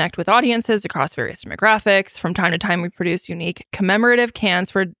authentically connect with audiences across various demographics. From time to time, we produce unique commemorative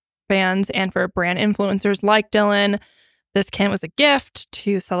cans for bands and for brand influencers like Dylan. This can was a gift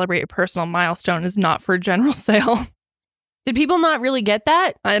to celebrate a personal milestone, is not for general sale. Did people not really get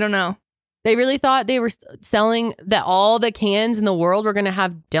that? I don't know. They really thought they were selling that all the cans in the world were going to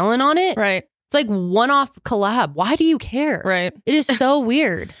have Dylan on it? Right. It's like one-off collab. Why do you care? Right. It is so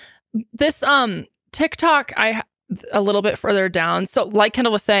weird. This TikTok, a little bit further down. So like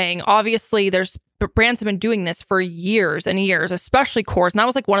Kendall was saying, obviously there's brands have been doing this for years and years, especially Coors. And that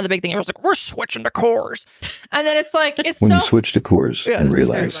was like one of the big things. I was like, we're switching to Coors. And then it's like, when you switch to Coors and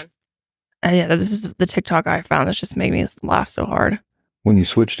realize. This is the TikTok I found that's just made me laugh so hard. When you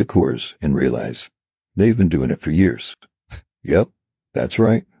switch to Coors and realize they've been doing it for years. Yep, that's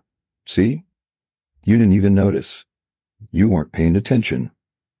right. See? You didn't even notice. You weren't paying attention.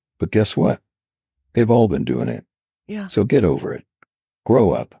 But guess what? They've all been doing it. Yeah. So get over it.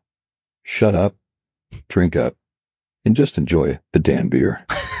 Grow up. Shut up. Drink up. And just enjoy the damn beer.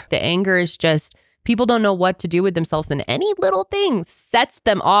 The anger is just, people don't know what to do with themselves, and any little thing sets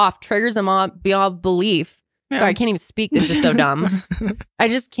them off, triggers them off beyond belief. Yeah. Sorry, I can't even speak. This is so dumb. I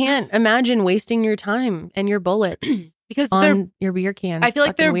just can't imagine wasting your time and your bullets because on your beer cans. I feel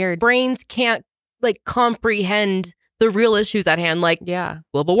like their brains can't like comprehend the real issues at hand, like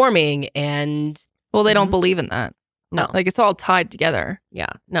global warming and they don't believe in that. No, like it's all tied together.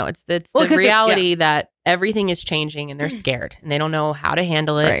 Yeah, no, it's the reality that everything is changing and they're scared and they don't know how to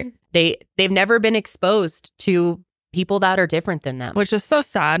handle it. Right. They've never been exposed to people that are different than them, which is so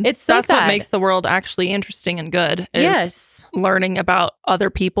sad. It's so That's sad. What makes the world actually interesting and good. Is learning about other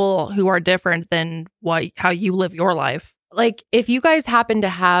people who are different than how you live your life. Like if you guys happen to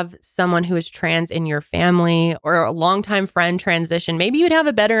have someone who is trans in your family or a longtime friend transition, maybe you'd have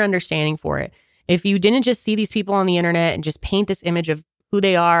a better understanding for it. If you didn't just see these people on the internet and just paint this image of who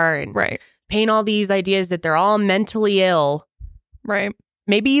they are and paint all these ideas that they're all mentally ill, right?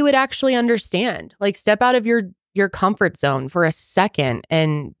 Maybe you would actually understand. Like step out of your comfort zone for a second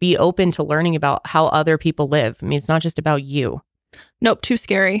and be open to learning about how other people live. I mean, it's not just about you. Nope, too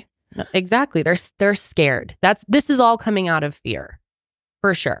scary. No, exactly. They're scared. This is all coming out of fear.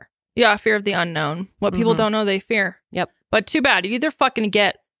 For sure. Yeah, fear of the unknown. What people don't know, they fear. Yep. But too bad. You either fucking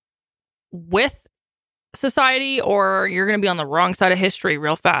get with society, or you're going to be on the wrong side of history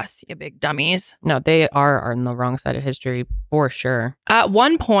real fast, you big dummies. No, they are on the wrong side of history for sure. At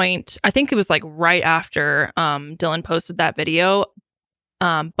one point, I think it was like right after Dylan posted that video,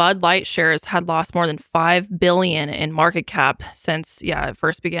 Bud Light shares had lost more than $5 billion in market cap since it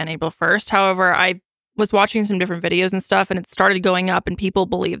first began April 1st. However, I was watching some different videos and stuff, and it started going up, and people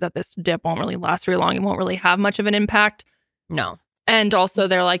believe that this dip won't really last very long. It won't really have much of an impact. No. And also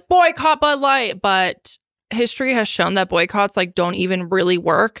they're like, boycott Bud Light, but history has shown that boycotts like don't even really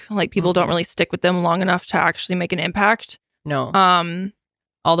work. Like people don't really stick with them long enough to actually make an impact. No.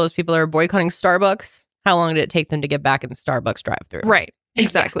 All those people are boycotting Starbucks. How long did it take them to get back in the Starbucks drive-thru? Right.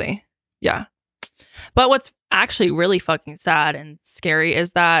 Exactly. Yeah. But what's actually really fucking sad and scary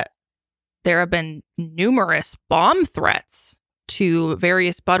is that there have been numerous bomb threats to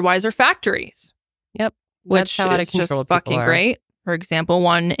various Budweiser factories. Yep. Which is just fucking great. For example,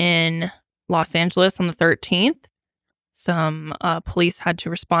 one in Los Angeles on the 13th. Some police had to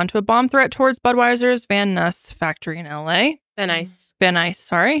respond to a bomb threat towards Budweiser's Van Nuys factory in LA. Van Nuys,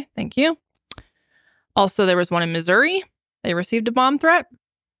 sorry. Thank you. Also, there was one in Missouri. They received a bomb threat.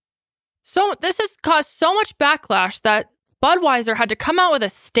 So this has caused so much backlash that Budweiser had to come out with a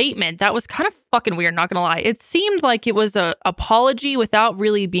statement that was kind of fucking weird, not gonna lie. It seemed like it was an apology without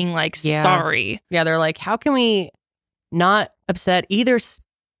really being like, sorry. Yeah, they're like, how can we not upset either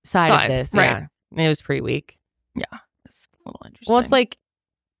side of this? Right. Yeah, it was pretty weak. Yeah, it's a little interesting. Well, it's like,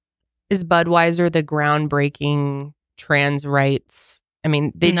 is Budweiser the groundbreaking trans rights? I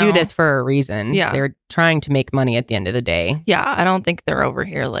mean, they do this for a reason. Yeah. They're trying to make money at the end of the day. Yeah, I don't think they're over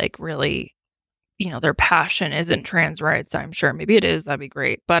here like really, their passion isn't trans rights, I'm sure. Maybe it is. That'd be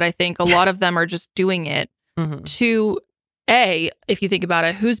great. But I think a lot of them are just doing it to, if you think about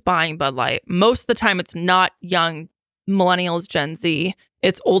it, who's buying Bud Light? Most of the time, it's not young millennials, Gen Z.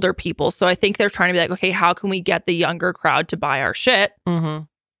 It's older people. So I think they're trying to be like, okay, how can we get the younger crowd to buy our shit?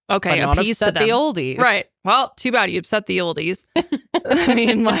 Okay, but appease to them. the oldies. Right. Well, too bad you upset the oldies. I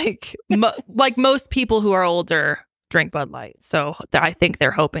mean, like most people who are older drink Bud Light. So I think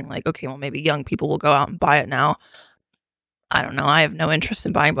they're hoping like, okay, well, maybe young people will go out and buy it now. I don't know. I have no interest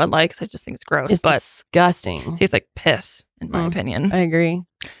in buying Bud Light because I just think it's gross. It's disgusting. It tastes like piss, in my opinion. I agree.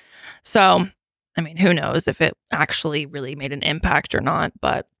 So, I mean, who knows if it actually really made an impact or not,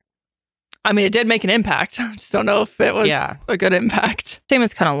 but I mean, it did make an impact. I just don't know if it was a good impact.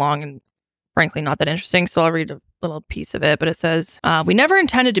 Statement's kind of long and frankly not that interesting, so I'll read a little piece of it. But it says, we never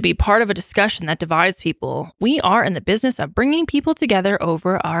intended to be part of a discussion that divides people. We are in the business of bringing people together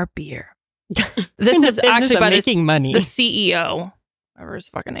over our beer. This is actually by the CEO. Whatever his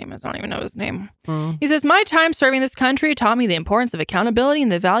fucking name is. I don't even know his name. He says, my time serving this country taught me the importance of accountability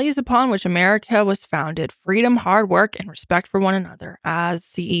and the values upon which America was founded. Freedom, hard work, and respect for one another. As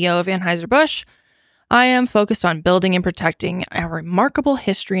CEO of Anheuser-Busch, I am focused on building and protecting our remarkable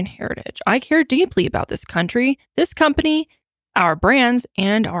history and heritage. I care deeply about this country, this company, our brands,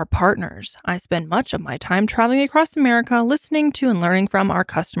 and our partners. I spend much of my time traveling across America, listening to and learning from our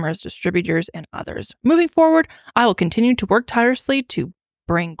customers, distributors, and others. Moving forward, I will continue to work tirelessly to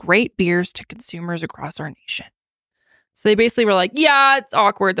bring great beers to consumers across our nation. So they basically were like, yeah, it's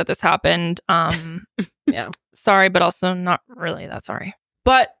awkward that this happened. Sorry, but also not really that sorry.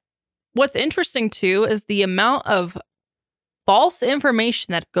 But what's interesting too is the amount of false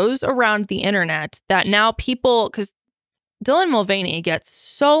information that goes around the internet that now people, because Dylan Mulvaney gets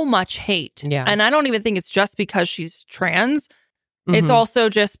so much hate. Yeah. And I don't even think it's just because she's trans. It's also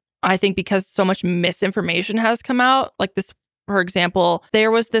just, I think, because so much misinformation has come out. Like this, for example, there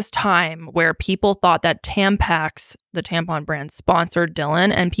was this time where people thought that Tampax, the tampon brand, sponsored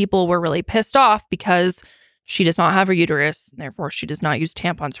Dylan, and people were really pissed off because she does not have a uterus, and therefore she does not use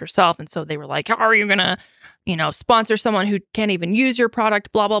tampons herself. And so they were like, how are you going to, sponsor someone who can't even use your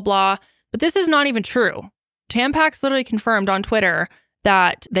product, blah, blah, blah. But this is not even true. Tampax literally confirmed on Twitter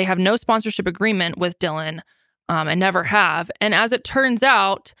that they have no sponsorship agreement with Dylan and never have. And as it turns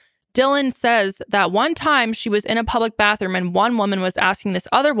out, Dylan says that one time she was in a public bathroom and one woman was asking this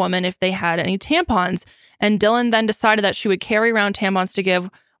other woman if they had any tampons. And Dylan then decided that she would carry around tampons to give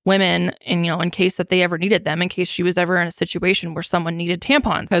women, and in case that they ever needed them, in case she was ever in a situation where someone needed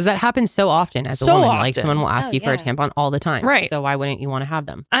tampons. Because that happens so often as a woman. Like someone will ask you for a tampon all the time. Right. So why wouldn't you want to have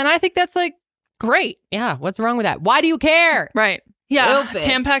them? And I think that's like great. Yeah. What's wrong with that? Why do you care? Right. Yeah. Stupid.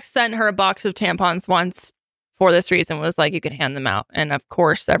 Tampax sent her a box of tampons once for this reason, was like, you could hand them out. And of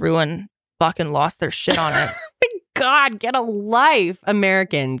course, everyone fucking lost their shit on it. God, get a life,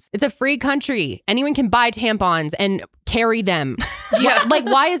 Americans. It's a free country. Anyone can buy tampons and carry them. Yeah. Like,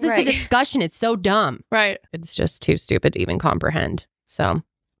 why is this a discussion? It's so dumb. Right. It's just too stupid to even comprehend. So,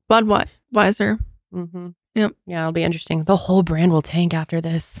 Budweiser. Mm-hmm. Yep. Yeah, it'll be interesting. The whole brand will tank after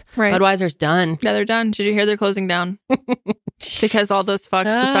this. Right. Budweiser's done. Yeah, they're done. Did you hear they're closing down? Because all those fucks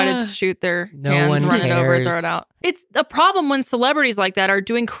decided to shoot their cans, run it over, throw it out. It's a problem when celebrities like that are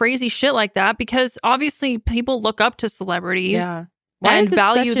doing crazy shit like that, because obviously people look up to celebrities and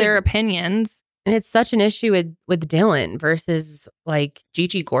value their opinions. And it's such an issue with Dylan versus like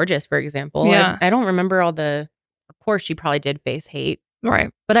Gigi Gorgeous, for example. Yeah. I don't remember all the, of course she probably did face hate.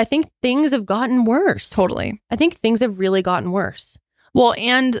 Right. But I think things have gotten worse. Totally. I think things have really gotten worse. Well,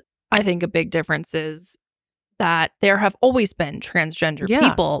 and I think a big difference is that there have always been transgender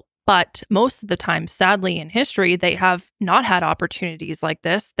people, but most of the time, sadly, in history, they have not had opportunities like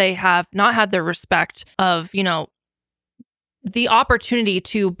this. They have not had the respect of, you know, the opportunity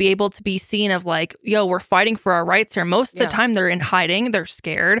to be able to be seen of like, yo, we're fighting for our rights here. Most of the time they're in hiding. They're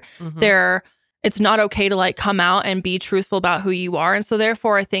scared. It's not okay to like come out and be truthful about who you are. And so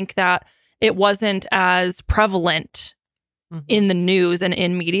therefore, I think that it wasn't as prevalent in the news and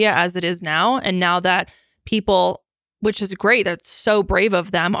in media as it is now. And now that people, which is great, that's so brave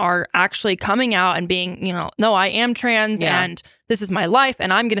of them, are actually coming out and being, you know, no, I am trans and this is my life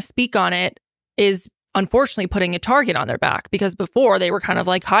and I'm going to speak on it, is unfortunately putting a target on their back, because before they were kind of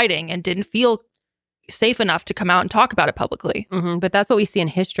like hiding and didn't feel safe enough to come out and talk about it publicly. But that's what we see in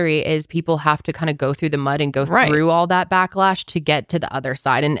history, is people have to kind of go through the mud and go through all that backlash to get to the other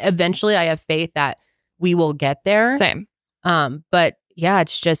side. And eventually I have faith that we will get there. Same. But yeah,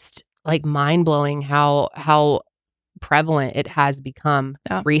 it's just like mind blowing how prevalent it has become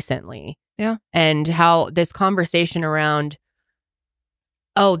recently. Yeah. And how this conversation around,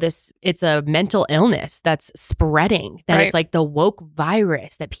 it's a mental illness that's spreading, that it's like the woke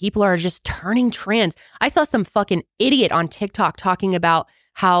virus, that people are just turning trans. I saw some fucking idiot on TikTok talking about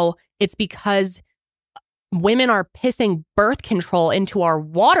how it's because women are pissing birth control into our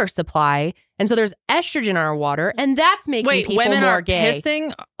water supply, and so there's estrogen in our water, and that's making people women more are gay.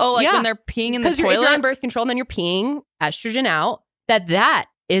 Pissing? Oh, like when they're peeing in the toilet? Because if you're on birth control, then you're peeing estrogen out, that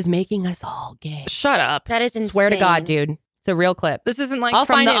is making us all gay. Shut up. That is insane. Swear to God, dude. It's a real clip. This isn't like I'll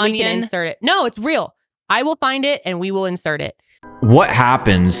from find The it and Onion. we can insert it. No, it's real. I will find it and we will insert it. What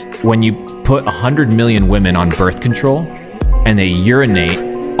happens when you put 100 million women on birth control and they urinate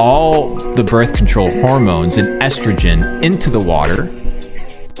all the birth control hormones and estrogen into the water?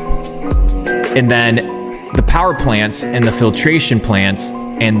 And then the power plants and the filtration plants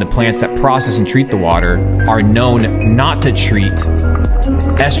and the plants that process and treat the water are known not to treat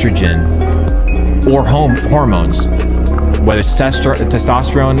estrogen or hormones, whether it's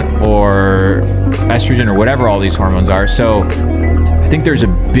testosterone or estrogen or whatever all these hormones are. So I think there's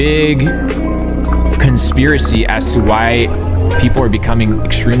a big conspiracy as to why people are becoming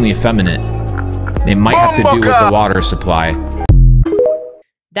extremely effeminate. It might have to do with the water supply.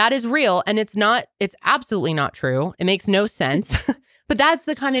 That is real, and it's absolutely not true. It makes no sense. But that's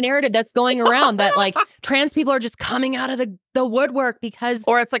the kind of narrative that's going around, that like trans people are just coming out of the woodwork because,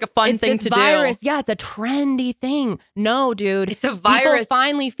 or it's like a fun thing to virus. do. Yeah, it's a trendy thing. No, dude, it's a virus. People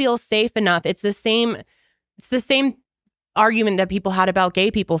finally feel safe enough. It's the same argument that people had about gay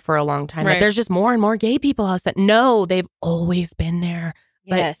people for a long time. That there's just more and more gay people outside. No, they've always been there,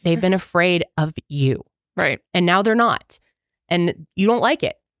 but they've been afraid of you. Right. And now they're not, and you don't like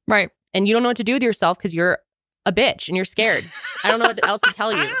it. Right. And you don't know what to do with yourself because you're a bitch and you're scared. I don't know what else to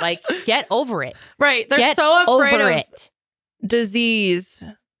tell you. Like, get over it. Right. They're so afraid of disease.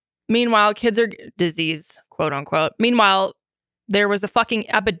 Meanwhile, kids are disease, quote unquote. Meanwhile, there was a fucking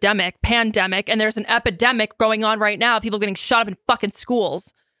pandemic, and there's an epidemic going on right now. People getting shot up in fucking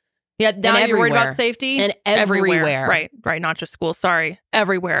schools. Yeah, now you're worried about safety? And everywhere. Right. Not just schools. Sorry.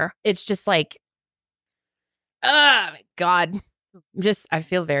 Everywhere. It's just like, oh my God. I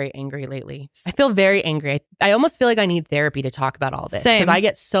feel very angry lately. I feel very angry. I almost feel like I need therapy to talk about all this. Because I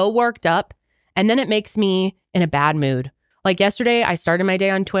get so worked up, and then it makes me in a bad mood. Like yesterday, I started my day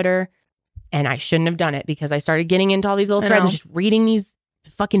on Twitter, and I shouldn't have done it because I started getting into all these little threads and just reading these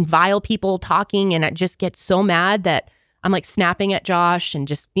fucking vile people talking, and I just get so mad that I'm like snapping at Josh and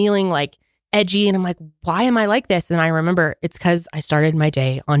just feeling like edgy, and I'm like, why am I like this? And I remember it's because I started my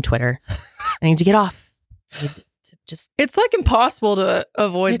day on Twitter. I need to get off. It's like impossible to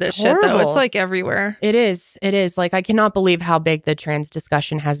avoid this shit, though. It's like everywhere. It is. Like, I cannot believe how big the trans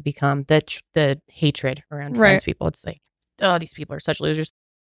discussion has become. The hatred around trans people. It's like, oh, these people are such losers.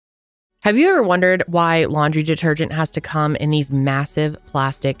 Have you ever wondered why laundry detergent has to come in these massive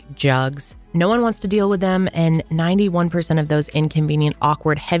plastic jugs? No one wants to deal with them, and 91% of those inconvenient,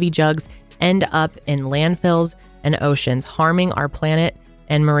 awkward, heavy jugs end up in landfills and oceans, harming our planet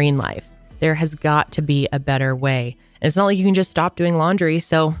and marine life. There has got to be a better way. And it's not like you can just stop doing laundry,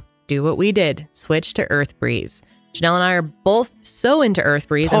 so do what we did. Switch to EarthBreeze. Janelle and I are both so into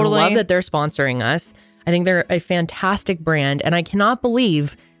EarthBreeze and love that they're sponsoring us. I think they're a fantastic brand, and I cannot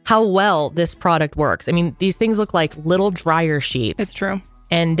believe how well this product works. I mean, these things look like little dryer sheets. It's true.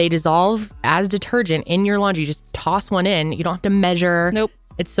 And they dissolve as detergent in your laundry. You just toss one in. You don't have to measure. Nope.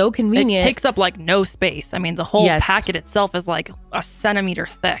 It's so convenient. It takes up like no space. I mean, the whole packet itself is like a centimeter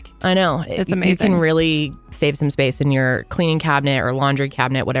thick. I know. It's amazing. You can really save some space in your cleaning cabinet or laundry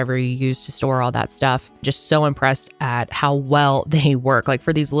cabinet, whatever you use to store all that stuff. Just so impressed at how well they work. Like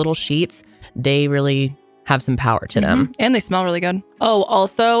for these little sheets, they really have some power to them. And they smell really good. Oh,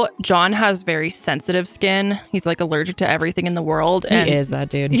 also, John has very sensitive skin. He's like allergic to everything in the world. And he is that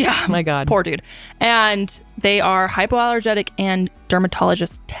dude. Yeah. My God. Poor dude. And they are hypoallergenic and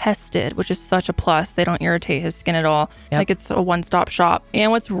dermatologist tested, which is such a plus. They don't irritate his skin at all. Yep. Like it's a one-stop shop.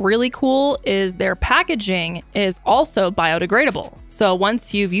 And what's really cool is their packaging is also biodegradable. So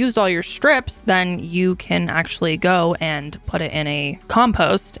once you've used all your strips, then you can actually go and put it in a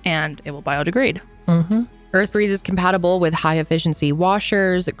compost and it will biodegrade. EarthBreeze is compatible with high-efficiency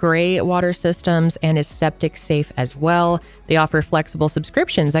washers, gray water systems, and is septic safe as well. They offer flexible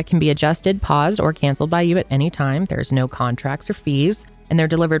subscriptions that can be adjusted, paused, or canceled by you at any time. There's no contracts or fees, and they're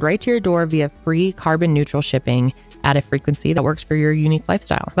delivered right to your door via free carbon-neutral shipping at a frequency that works for your unique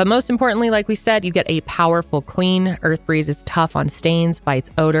lifestyle. But most importantly, like we said, you get a powerful clean. EarthBreeze is tough on stains, fights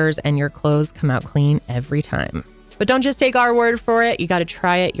odors, and your clothes come out clean every time. But don't just take our word for it. You got to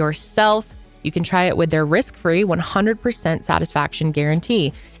try it yourself. You can try it with their risk-free 100% satisfaction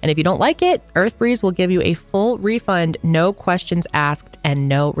guarantee. And if you don't like it, EarthBreeze will give you a full refund, no questions asked, and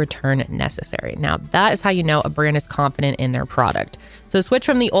no return necessary. Now, that is how you know a brand is confident in their product. So switch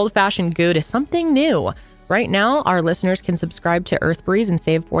from the old-fashioned goo to something new. Right now, our listeners can subscribe to EarthBreeze and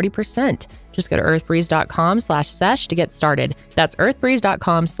save 40%. Just go to earthbreeze.com/sesh to get started. That's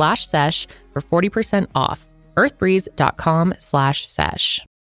earthbreeze.com/sesh for 40% off. earthbreeze.com/sesh.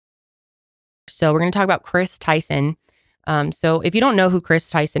 So we're going to talk about Chris Tyson. So if you don't know who Chris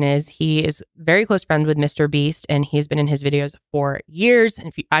Tyson is, he is very close friend with MrBeast, and he's been in his videos for years.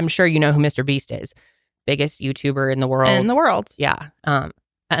 And I'm sure you know who MrBeast is. Biggest YouTuber in the world. Yeah.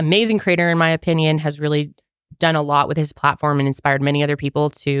 Amazing creator, in my opinion, has really done a lot with his platform and inspired many other people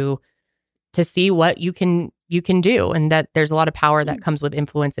to see what you can do, and that there's a lot of power that comes with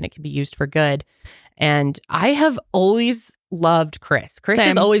influence and it can be used for good. And I have always loved Chris. Chris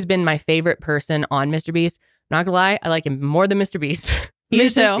has always been my favorite person on MrBeast. I'm not gonna lie, I like him more than MrBeast. Me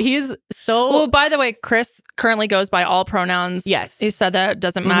too. He's so... Well, by the way, Chris currently goes by all pronouns. Yes. He said that it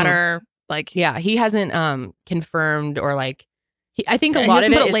doesn't matter. Like, yeah, he hasn't confirmed or like... I think a lot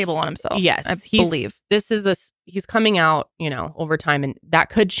of it put is... a label on himself. Yes. I believe. He's coming out, over time, and that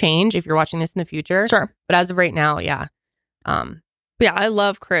could change if you're watching this in the future. Sure. But as of right now, yeah. Yeah, I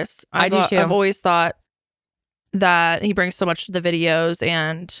love Chris. I do too. I've always thought that he brings so much to the videos,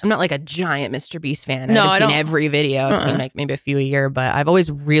 and I'm not like a giant MrBeast fan. No, I haven't seen every video. I've seen like maybe a few a year, but I've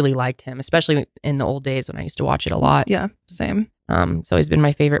always really liked him, especially in the old days when I used to watch it a lot. Yeah, same. So he's been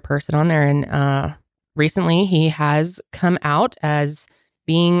my favorite person on there, and recently he has come out as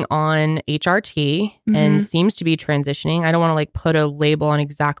being on HRT and seems to be transitioning. I don't want to like put a label on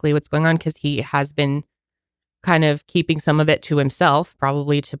exactly what's going on because he has been kind of keeping some of it to himself,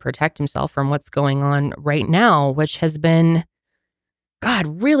 probably to protect himself from what's going on right now, which has been,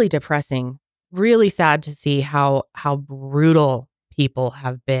 God, really depressing, really sad to see how brutal people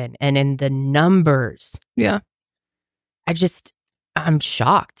have been, and in the numbers. Yeah. I'm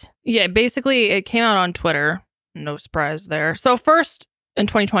shocked. Yeah, basically it came out on Twitter. No surprise there. So first, in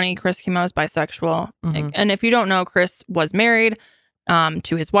 2020, Chris came out as bisexual. And if you don't know, Chris was married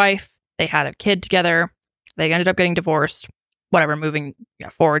to his wife. They had a kid together. They ended up getting divorced. Whatever, moving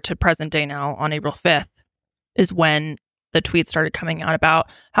forward to present day now, on April 5th is when the tweets started coming out about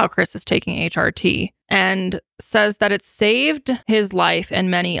how Chris is taking HRT, and says that it saved his life and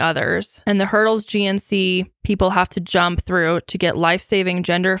many others. And the hurdles GNC people have to jump through to get life-saving,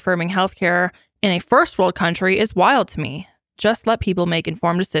 gender-affirming healthcare in a first world country is wild to me. Just let people make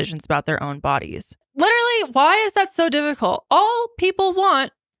informed decisions about their own bodies. Literally, why is that so difficult? All people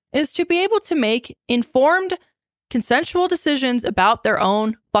want is to be able to make informed, consensual decisions about their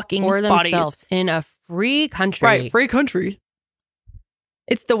own fucking or bodies. Themselves in a free country. Right, free country.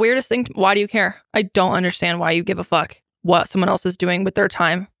 It's the weirdest thing. Why do you care? I don't understand why you give a fuck what someone else is doing with their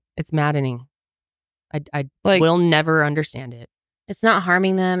time. It's maddening. I will never understand it. It's not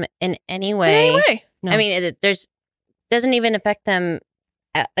harming them in any way. No. I mean, doesn't even affect them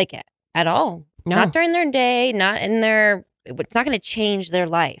at all. No. Not during their day, not in their... It's not going to change their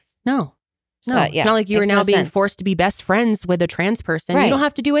life. No. So, no, it's not like you are now being forced to be best friends with a trans person. Right. You don't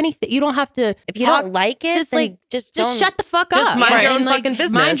have to do anything. You don't have to. If you don't like it, just shut the fuck up. Just mind your own fucking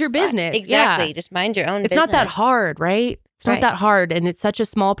business. Mind your business. Exactly. Yeah. Just mind your own business. It's not that hard, right? It's not that hard. And it's such a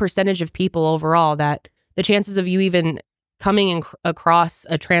small percentage of people overall that the chances of you even coming across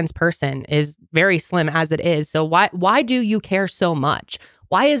a trans person is very slim as it is. So why do you care so much?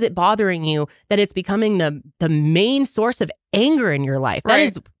 Why is it bothering you that it's becoming the main source of anger in your life? That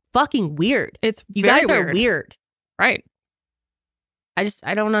is fucking weird. You guys are weird. Right.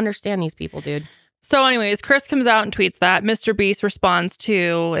 I don't understand these people, dude. So anyways, Chris comes out and tweets that. MrBeast responds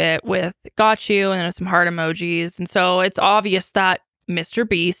to it with got you and then some heart emojis. And so it's obvious that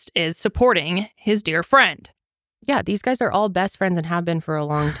MrBeast is supporting his dear friend. Yeah, these guys are all best friends and have been for a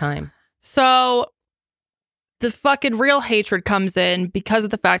long time. So the fucking real hatred comes in because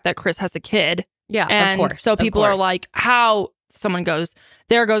of the fact that Chris has a kid. Yeah, and of course. So people are like, how? Someone goes,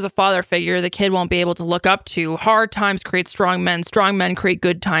 there goes a father figure the kid won't be able to look up to. Hard times create strong men create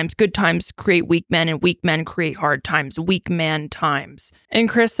good times create weak men, and weak men create hard times, weak man times. And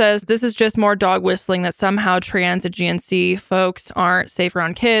Chris says, this is just more dog whistling that somehow trans and GNC folks aren't safe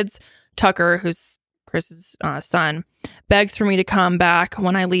around kids. Tucker, who's Chris's son, begs for me to come back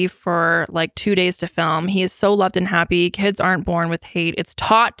when I leave for like 2 days to film. He is so loved and happy. Kids aren't born with hate. It's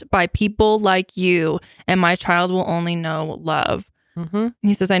taught by people like you, and my child will only know love. Mm-hmm.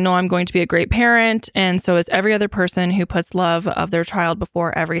 He says, I know I'm going to be a great parent, and so is every other person who puts love of their child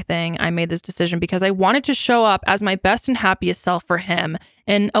before everything. I made this decision because I wanted to show up as my best and happiest self for him.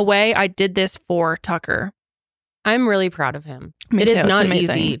 In a way, I did this for Tucker. I'm really proud of him. It is not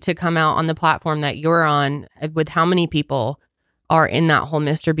easy to come out on the platform that you're on with how many people are in that whole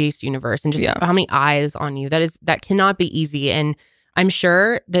MrBeast universe and just how many eyes on you. That cannot be easy. And I'm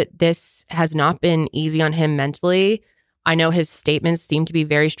sure that this has not been easy on him mentally. I know his statements seem to be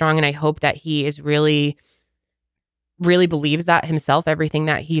very strong, and I hope that he is really, really believes that himself, everything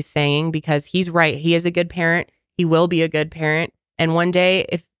that he's saying, because he's right. He is a good parent. He will be a good parent. And one day,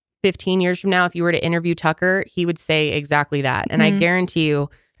 if 15 years from now, if you were to interview Tucker, he would say exactly that. And I guarantee you,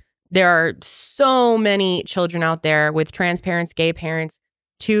 there are so many children out there with trans parents, gay parents,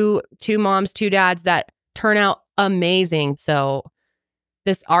 two moms, two dads that turn out amazing. So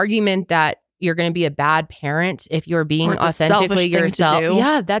this argument that you're going to be a bad parent if you're being authentically yourself.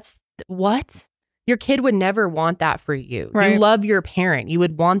 Yeah, that's what? Your kid would never want that for you. Right. You love your parent. You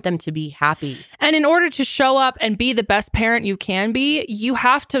would want them to be happy. And in order to show up and be the best parent you can be, you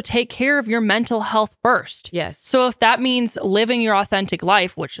have to take care of your mental health first. Yes. So if that means living your authentic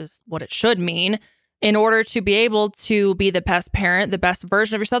life, which is what it should mean, in order to be able to be the best parent, the best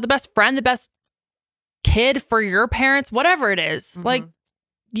version of yourself, the best friend, the best kid for your parents, whatever it is, like,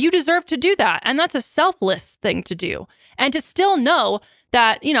 you deserve to do that. And that's a selfless thing to do. And to still know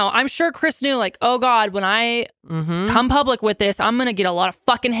that, you know, I'm sure Chris knew, like, oh God, when I come public with this, I'm going to get a lot of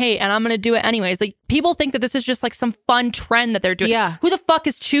fucking hate and I'm going to do it anyways. Like, people think that this is just like some fun trend that they're doing. Yeah. Who the fuck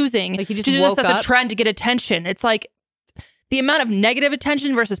is choosing to do this as a trend to get attention? It's like the amount of negative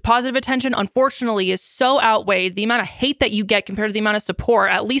attention versus positive attention, unfortunately, is so outweighed. The amount of hate that you get compared to the amount of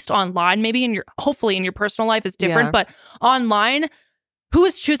support, at least online, maybe hopefully in your personal life is different, but online, who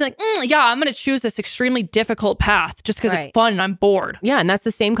is choosing, like, I'm going to choose this extremely difficult path just because it's fun and I'm bored. Yeah, and that's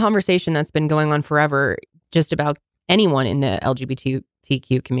the same conversation that's been going on forever just about anyone in the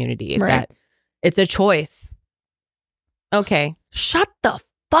LGBTQ community is that it's a choice. Okay. Shut the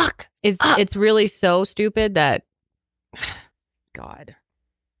fuck up. It's really so stupid that, God.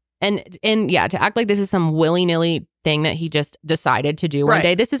 And yeah, to act like this is some willy-nilly thing that he just decided to do one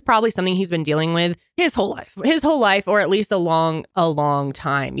day. This is probably something he's been dealing with his whole life, or at least a long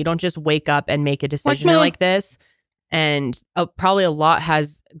time. You don't just wake up and make a decision like this. And probably a lot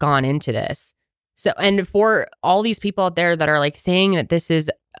has gone into this. So, and for all these people out there that are like saying that this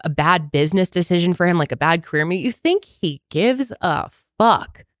is a bad business decision for him, like a bad career move, you think he gives a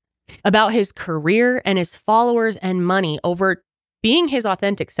fuck about his career and his followers and money over being his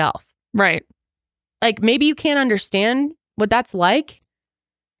authentic self. Right. Like, maybe you can't understand what that's like.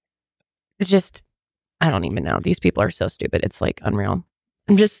 It's just, I don't even know. These people are so stupid. It's like unreal.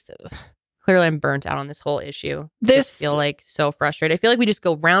 Clearly I'm burnt out on this whole issue. I just feel like so frustrated. I feel like we just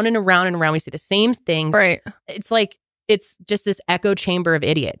go round and around and around. We say the same things. Right. It's like, it's just this echo chamber of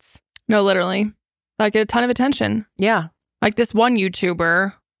idiots. No, literally. I get a ton of attention. Yeah. Like this one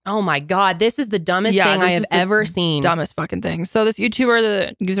YouTuber. Oh my God, this is the dumbest thing I have ever seen. Dumbest fucking thing. So this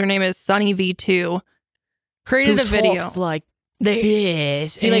YouTuber, the username is SunnyV2, created a video. Talks like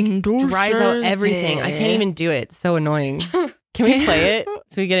this. He like dries out everything. I can't even do it. It's so annoying. Can we play it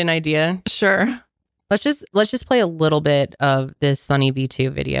so we get an idea? Sure. Let's just play a little bit of this Sunny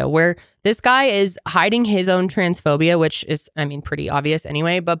V2 video where this guy is hiding his own transphobia, which is, I mean, pretty obvious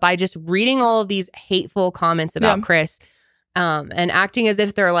anyway, but by just reading all of these hateful comments about Chris and acting as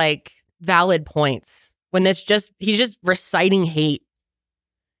if they're like valid points when he's just reciting hate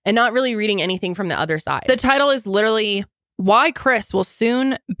and not really reading anything from the other side. The title is literally Why Chris Will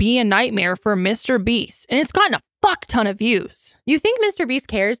Soon Be a Nightmare for MrBeast. And it's gotten a fuck ton of views. You think MrBeast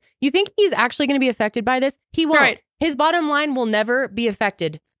cares? You think he's actually going to be affected by this? He won't. Right. His bottom line will never be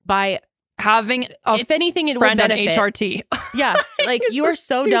affected by having if anything, it will benefit. HRT. Yeah, like you are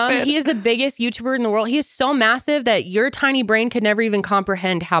so dumb. He is the biggest YouTuber in the world. He is so massive that your tiny brain could never even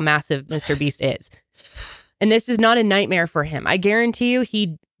comprehend how massive MrBeast is. And this is not a nightmare for him. I guarantee you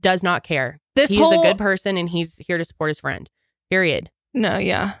he does not care. He's a good person and he's here to support his friend. Period. No,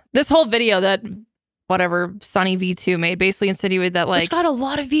 yeah. This whole video that whatever Sunny V2 made basically insinuated that like... Which got a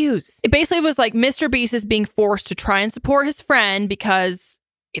lot of views. It basically was like MrBeast is being forced to try and support his friend because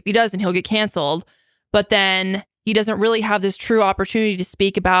if he doesn't, he'll get canceled. But then he doesn't really have this true opportunity to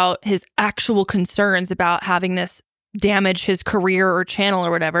speak about his actual concerns about having this damage his career or channel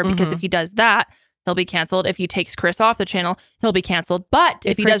or whatever. Because if he does that, he'll be canceled. If he takes Chris off the channel, he'll be canceled. But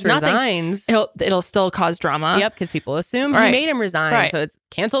if he Chris does nothing, resigns, it'll still cause drama. Yep, because people assume he made him resign. So it's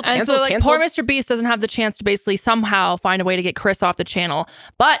canceled, and so like poor MrBeast doesn't have the chance to basically somehow find a way to get Chris off the channel.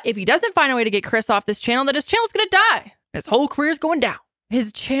 But if he doesn't find a way to get Chris off this channel, then his channel's gonna die. His whole career's going down.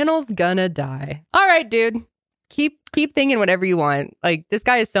 His channel's gonna die. All right, dude. Keep thinking whatever you want. Like, this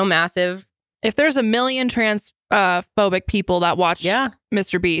guy is so massive. If there's a million transphobic people that watch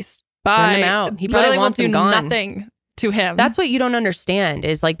MrBeast, send him out. He probably wants him gone. Nothing to him. That's what you don't understand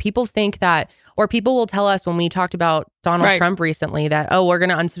is like people think that, or people will tell us when we talked about Donald Trump recently that, oh, we're going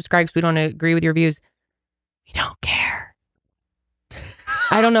to unsubscribe because we don't agree with your views. We don't care.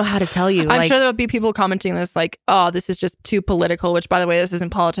 I don't know how to tell you. I'm sure there'll be people commenting this like, oh, this is just too political, which by the way, this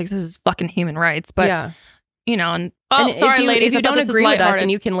isn't politics. This is fucking human rights. But you know, and sorry, ladies, if you don't agree with us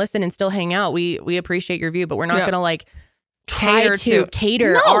and you can listen and still hang out, we appreciate your view, but we're not going to like try to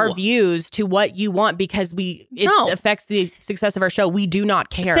cater our views to what you want because it affects the success of our show. We do not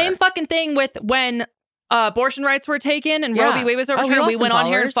care. Same fucking thing with when abortion rights were taken and Roe v. Wade was overturned. We went on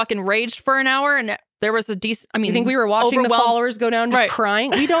here and fucking raged for an hour and there was a decent, I mean, you think we were watching the followers go down just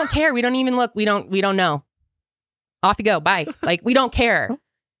crying? We don't care. We don't even look. We don't know. Off you go. Bye. Like, we don't care.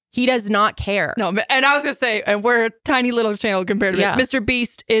 He does not care. No, and I was going to say, and we're a tiny little channel compared to it.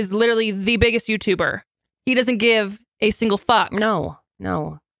 MrBeast is literally the biggest YouTuber. He doesn't give a single fuck. No.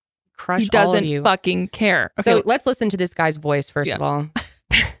 Crush he doesn't all of you. Fucking care. Okay. So let's listen to this guy's voice first of all.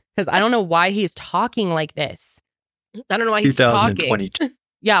 Because I don't know why he's talking like this. I don't know why he's 2022. talking.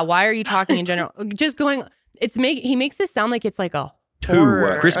 Yeah, why are you talking in general? Just going, he makes this sound like it's like a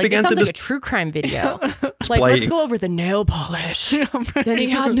horror. Chris began to like a true crime video. Like, let's go over the nail polish. Then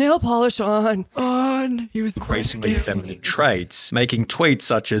he had nail polish on. He was increasingly feminine traits, making tweets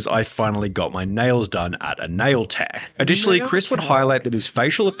such as, I finally got my nails done at a nail tech. Additionally, Chris would highlight that his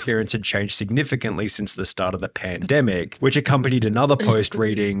facial appearance had changed significantly since the start of the pandemic, which accompanied another post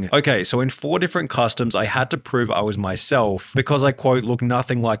reading, okay, so in 4 different customs, I had to prove I was myself because I, quote, look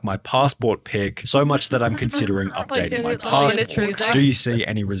nothing like my passport pic, so much that I'm considering updating my passport. Do you see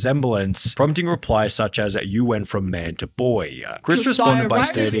any resemblance? Prompting replies such as, you went from man to boy. Chris responded by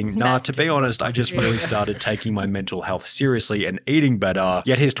stating, nah, to be honest, I just really started taking my mental health seriously and eating better,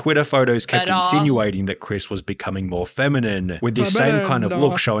 yet his Twitter photos kept insinuating that Chris was becoming more feminine, with this same kind of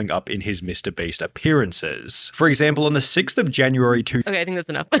look showing up in his MrBeast appearances. For example, on the 6th of January Okay, I think that's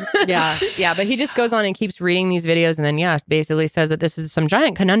enough. yeah, but he just goes on and keeps reading these videos and then, basically says that this is some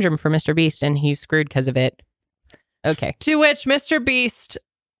giant conundrum for MrBeast and he's screwed because of it. Okay. To which MrBeast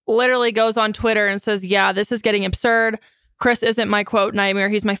literally goes on Twitter and says, yeah, this is getting absurd. Chris isn't my, quote, nightmare.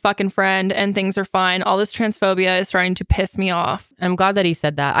 He's my fucking friend and things are fine. All this transphobia is starting to piss me off. I'm glad that he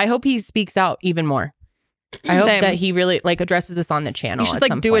said that. I hope he speaks out even more. I hope that he really like addresses this on the channel. You should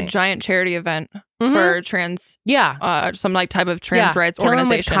like do a giant charity event for trans, some like type of trans rights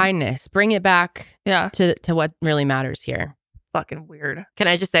organization. With kindness. Bring it back to what really matters here. Fucking weird. Can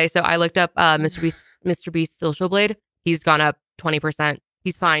I just say, so I looked up MrBeast's social blade. He's gone up 20%.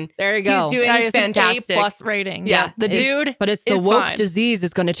 He's fine. There you go. He's doing fantastic. A+ rating. Yeah. The dude. But it's the woke disease.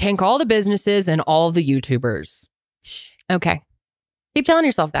 It's going to tank all the businesses and all the YouTubers. Okay. Keep telling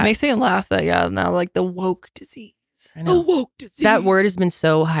yourself that. Makes me laugh that, now like the woke disease. I know. The woke disease. That word has been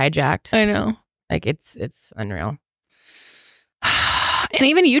so hijacked. I know. Like it's unreal. And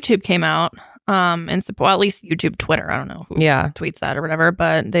even YouTube came out and at least YouTube, Twitter, I don't know who tweets that or whatever,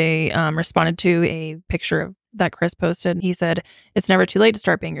 but they responded to a picture of that Chris posted. He said, "It's never too late to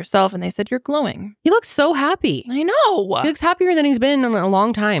start being yourself." And they said, "You're glowing." He looks so happy. I know. He looks happier than he's been in a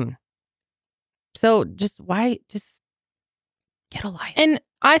long time. So just get a life. And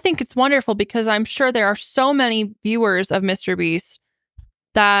I think it's wonderful because I'm sure there are so many viewers of MrBeast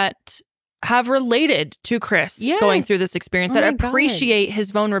that have related to Chris going through this experience, that appreciate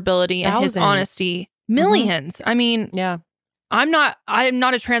his vulnerability and his honesty. Millions. I mean, I am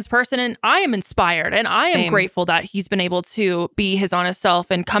not a trans person, and I am inspired, and I am grateful that he's been able to be his honest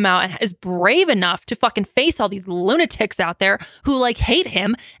self and come out and is brave enough to fucking face all these lunatics out there who like hate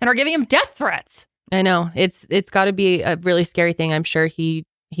him and are giving him death threats. I know. It's got to be a really scary thing. I'm sure he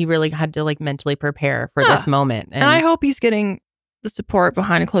really had to like mentally prepare for this moment. And I hope he's getting the support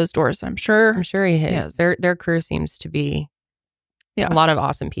behind closed doors. I'm sure he is. Their crew seems to be a lot of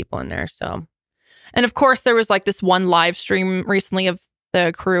awesome people in there. So. And of course, there was like this one live stream recently of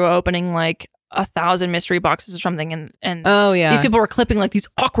the crew opening like 1,000 mystery boxes or something. And these people were clipping like these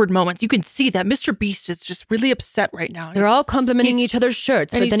awkward moments. You can see that MrBeast is just really upset right now. They're all complimenting each other's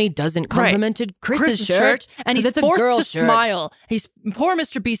shirts, but then he doesn't complimented Chris's shirt. And he's forced to smile. Poor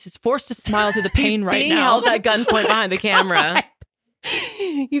MrBeast is forced to smile through the pain right now. Being held at gunpoint behind the camera.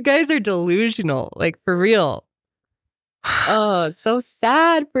 You guys are delusional, like for real. Oh, so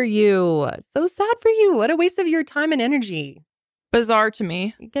sad for you. So sad for you. What a waste of your time and energy. Bizarre to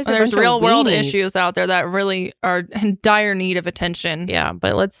me. There's real world issues out there that really are in dire need of attention. Yeah,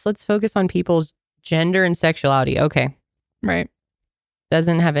 but let's focus on people's gender and sexuality. Okay. Right.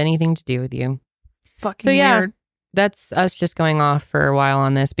 Doesn't have anything to do with you. Fucking weird. That's us just going off for a while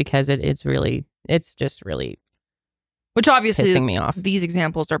on this because it's just really which obviously pissing me off. These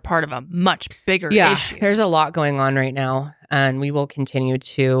examples are part of a much bigger issue. There's a lot going on right now, and we will continue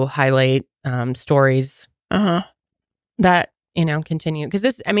to highlight stories that continue because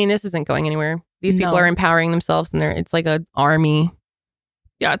this isn't going anywhere. These people are empowering themselves, and it's like an army.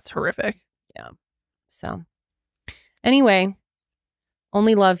 Yeah, it's horrific. Yeah. So anyway,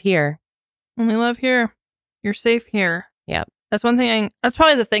 only love here. Only love here. You're safe here. Yep. That's one thing. That's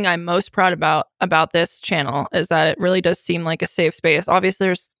probably the thing I'm most proud about this channel is that it really does seem like a safe space. Obviously,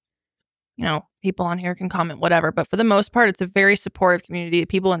 there's, people on here can comment whatever, but for the most part, it's a very supportive community.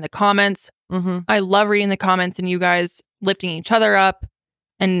 People in the comments. I love reading the comments and you guys lifting each other up.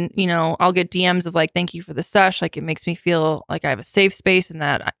 And, I'll get DMs of like, thank you for the sesh. Like, it makes me feel like I have a safe space and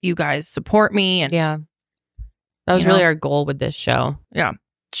that you guys support me. And yeah, that was really our goal with this show. Yeah.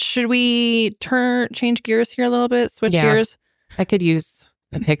 Should we change gears here a little bit? Switch gears? I could use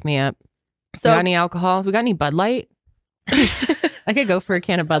a pick-me-up. So, got any alcohol? We got any Bud Light? I could go for a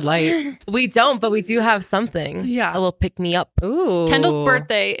can of Bud Light. We don't, but we do have something. Yeah. A little pick-me-up. Ooh. Kendall's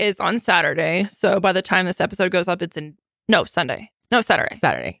birthday is on Saturday. So by the time this episode goes up, it's Sunday. No, Saturday.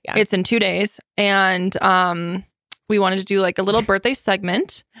 Saturday, yeah. It's in 2 days. And we wanted to do like a little birthday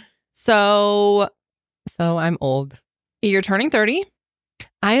segment. So I'm old. You're turning 30.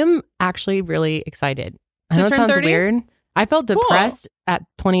 I am actually really excited. I know it sounds 30? Weird. I felt depressed at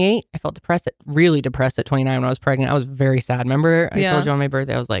 28. I felt really depressed at 29 when I was pregnant. I was very sad. Remember, I told you on my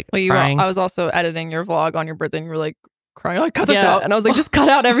birthday, I was like crying. I was also editing your vlog on your birthday and you were like crying, like, cut this out. And I was like, just cut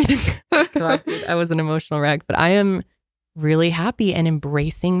out everything. I was an emotional wreck, but I am really happy and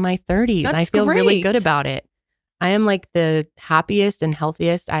embracing my 30s. I feel really good about it. I am like the happiest and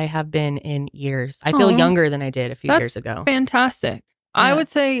healthiest I have been in years. I feel younger than I did a few years ago. Fantastic. Yeah. I would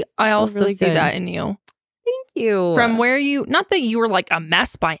say I also really see that in you. Thank you. From where not that you were like a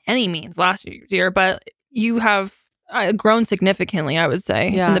mess by any means last year, but you have grown significantly, I would say,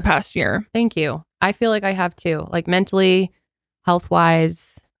 in the past year. Thank you. I feel like I have too. Like mentally,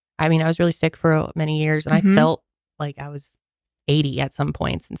 health-wise. I mean, I was really sick for many years and I felt like I was 80 at some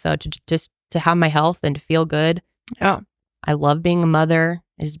points. And so to have my health and to feel good. Yeah. I love being a mother.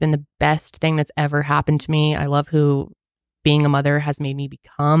 It has been the best thing that's ever happened to me. I love who being a mother has made me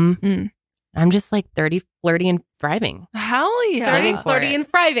become. I'm just like 30, flirty, and thriving. Hell yeah. 30, flirty, and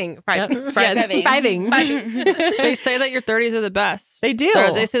thriving. Thriving. They say that your 30s are the best. They do.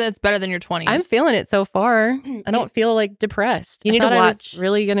 They say that's better than your 20s. I'm feeling it so far. I don't feel like depressed. You need to watch. I was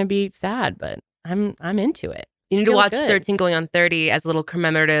really going to be sad, but I'm into it. You need to watch 13 going on 30 as a little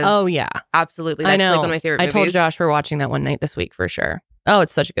commemorative. Oh, yeah. Absolutely. That's I know. Like one of my favorite movies. I told Josh we're watching that one night this week for sure. Oh,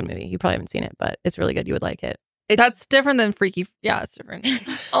 it's such a good movie. You probably haven't seen it, but it's really good. You would like it. That's different than Freaky. Yeah, it's different.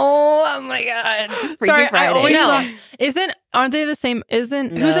 Oh my God. Freaky Friday. Aren't they the same? Who's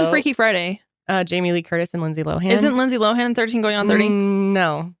in Freaky Friday? Jamie Lee Curtis and Lindsay Lohan. Isn't Lindsay Lohan in 13 going on 30?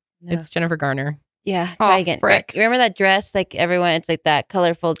 No. It's Jennifer Garner. Yeah. Try again. Frick. Remember that dress? Like everyone, it's like that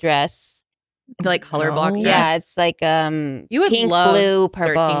colorful dress. like color block dress. Yeah, it's like you would pink, love blue,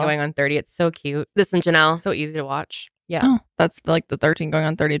 purple. 13 going on 30. It's so cute. This one, Janelle. So easy to watch. Yeah. Oh, that's like the 13 going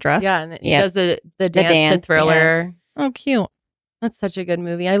on 30 dress. Yeah, and he does the dance to Thriller. Yes. Oh, cute. That's such a good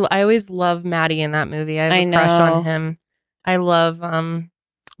movie. I always love Maddie in that movie. I have a crush on him. I love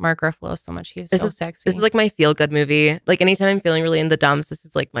Mark Ruffalo so much. He's so sexy. This is like my feel-good movie. Like anytime I'm feeling really in the dumps, this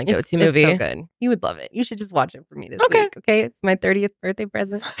is like my go-to movie. It's so good. You would love it. You should just watch it for me this week. Okay. It's my 30th birthday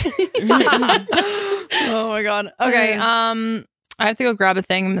present. Oh my God. Okay. I have to go grab a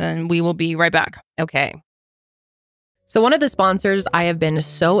thing and then we will be right back. Okay. So one of the sponsors I have been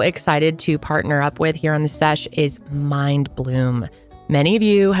so excited to partner up with here on the Sesh is Mind Bloom. Many of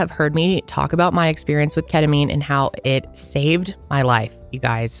you have heard me talk about my experience with ketamine and how it saved my life, you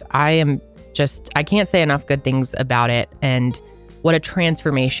guys. I can't say enough good things about it and what a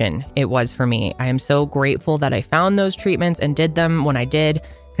transformation it was for me. I am so grateful that I found those treatments and did them when I did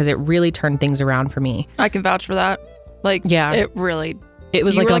because it really turned things around for me. I can vouch for that. Like, yeah, it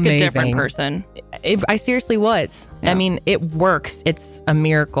was you like amazing. A different person. I seriously was. Yeah. I mean, it works. It's a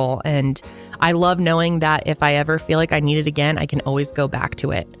miracle. And I love knowing that if I ever feel like I need it again, I can always go back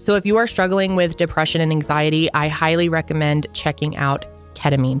to it. So if you are struggling with depression and anxiety, I highly recommend checking out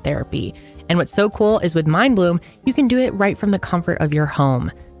ketamine therapy. And what's so cool is with Mind Bloom, you can do it right from the comfort of your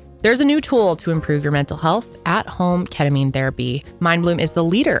home. There's a new tool to improve your mental health, at-home ketamine therapy. Mind Bloom is the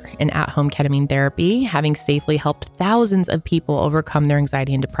leader in at-home ketamine therapy, having safely helped thousands of people overcome their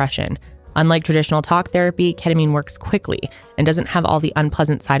anxiety and depression. Unlike traditional talk therapy, ketamine works quickly and doesn't have all the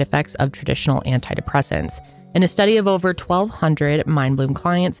unpleasant side effects of traditional antidepressants. In a study of over 1,200 Mind Bloom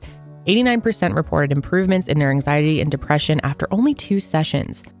clients, 89% reported improvements in their anxiety and depression after only 2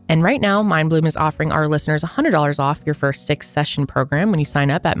 sessions. And right now, Mind Bloom is offering our listeners $100 off your first 6-session program when you sign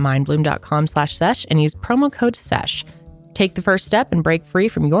up at mindbloom.com/sesh and use promo code SESH. Take the first step and break free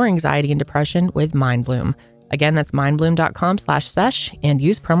from your anxiety and depression with Mind Bloom. Again, that's mindbloom.com/sesh and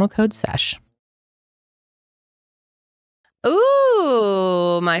use promo code SESH.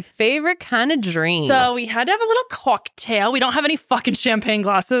 Ooh, my favorite kind of drink. So we had to have a little cocktail. We don't have any fucking champagne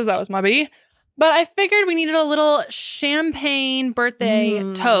glasses. That was my B. But I figured we needed a little champagne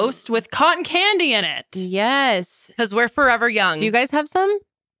birthday toast with cotton candy in it. Yes. Because we're forever young. Do you guys have some?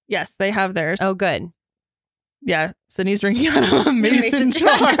 Yes, they have theirs. Oh, good. Yeah, Sydney's drinking out of a mason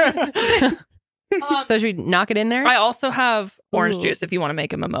jar. So should we knock it in there? I also have orange juice if you want to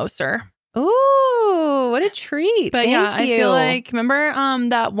make a mimosa. Ooh, what a treat. But Thank you. I feel like, remember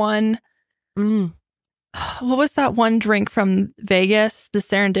that one, what was that one drink from Vegas, the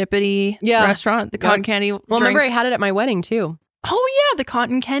Serendipity restaurant, the cotton candy Well, remember I had it at my wedding too. Oh yeah, the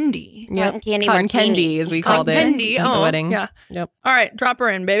cotton candy. Cotton candy Cotton martini. candy, as we called it. Candy. At the wedding. Yeah. Yep. All right, drop her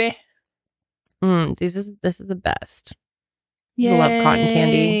in, baby. This is the best. I love cotton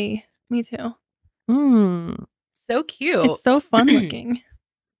candy. Me too. So cute. It's so fun looking.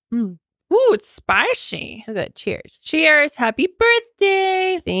 Ooh, it's spicy. Oh, good. Cheers. Cheers. Happy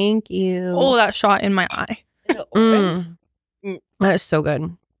birthday. Thank you. Oh, that shot in my eye. That is so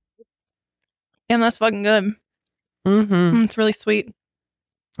good. Damn, that's fucking good. It's really sweet.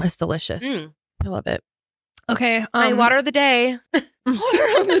 It's delicious. I love it. Okay. My water of the day. Water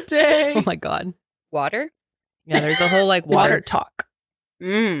of the day. Oh my God. Water? Yeah, there's a whole like water talk.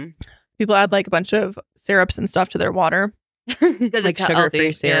 People add like a bunch of syrups and stuff to their water. Because like it's sugar-free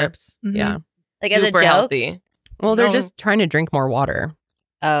healthy. syrups. Yeah. Like as a Super joke? healthy. Well, they're just trying to drink more water.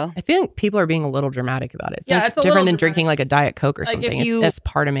 Oh. I feel like people are being a little dramatic about it. Yeah, it's different than drinking like a Diet Coke or Like something. if you- It's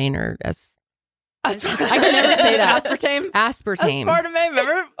aspartame or I can never say that. Aspartame. aspartame. Aspartame,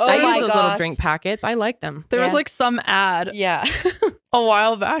 remember? I my use those little gosh. drink packets. I like them. There was Yeah. like some ad Yeah. a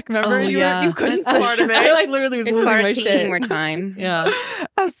while back. Remember? Oh, yeah. You couldn't say Aspartame. I like literally was losing my Martini shit. more time. Yeah.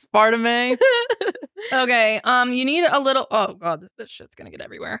 Aspartame. Okay. You need a little. Oh god, this shit's gonna get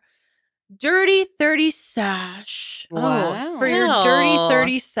everywhere. Dirty 30 sash. Wow. For your Wow. Dirty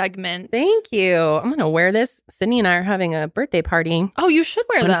 30 segment. Thank you. I'm going to wear this. Sydney and I are having a birthday party Oh, you should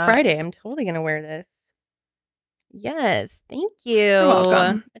wear on that. Friday. I'm totally going to wear this. Yes. Thank you. You're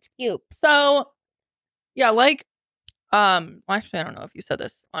welcome. That's cute. So, yeah, like, actually, I don't know if you said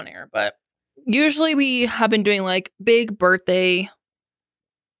this on air, but usually we have been doing like big birthday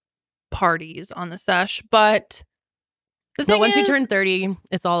parties on the sesh, but the thing Once is, you turn 30,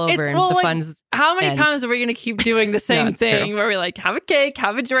 it's all over. And well, the like, fun's how many ends. times are we going to keep doing the same it's thing true. where we like have a cake,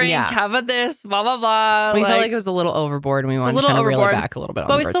 have a drink, Yeah. have a this, blah, blah, blah. We felt like it was a little overboard and we it's a wanted to little kind of reel it overboard, back a little bit.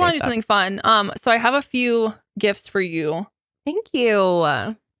 but on we the still want to birthday do stuff. something fun. So I have a few gifts for you. Thank you.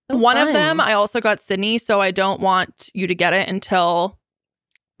 So One of fun. them I also got Sydney, so I don't want you to get it until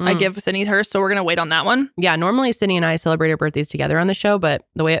I give Sydney hers. So we're going to wait on that one. Yeah, normally Sydney and I celebrate our birthdays together on the show, but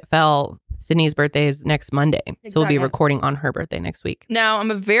the way it fell, Sydney's birthday is next Monday. Exactly. So we'll be recording on her birthday next week. Now,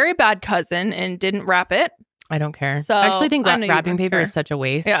 I'm a very bad cousin and didn't wrap it. I don't care. So I actually think wrapping paper is such a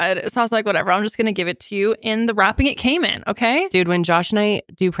waste. Yeah, it sounds like whatever. I'm just going to give it to you in the wrapping it came in, okay? Dude, when Josh and I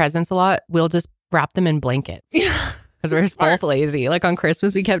do presents a lot, we'll just wrap them in blankets. Yeah. Because we're just both lazy. Like on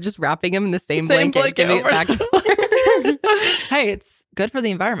Christmas, we kept just wrapping them in the same blanket giving it back. Hey, it's good for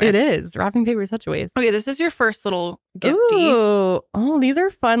the environment. It is. Wrapping paper is such a waste. Okay, this is your first little gifty. Ooh. Oh, these are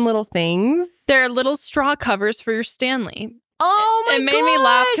fun little things. They're little straw covers for your Stanley. Oh my god. It made me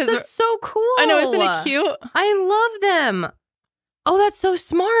laugh because that's so cool. I know, isn't it cute? I love them. Oh, that's so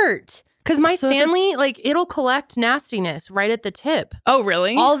smart. Because my Stanley, like, it'll collect nastiness right at the tip. Oh,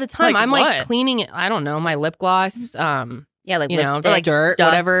 really? All the time. Like I'm what? like cleaning it. I don't know, my lip gloss. Yeah, like lipstick, like dirt, dust.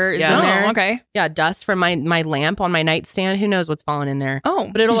 whatever is in there. Okay. Yeah, dust from my lamp on my nightstand. Who knows what's falling in there? Oh,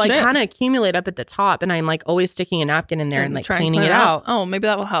 but it'll like kind of accumulate up at the top, and I'm like always sticking a napkin in there and like cleaning it out. Oh, maybe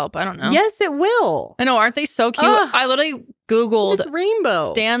that will help. I don't know. Yes, it will. I know. Aren't they so cute? I literally Googled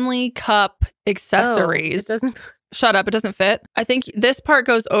rainbow Stanley Cup accessories. It doesn't. Shut up! It doesn't fit. I think this part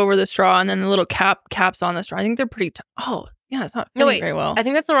goes over the straw, and then the little caps on the straw. I think they're pretty. Oh, yeah, it's not fitting very well. I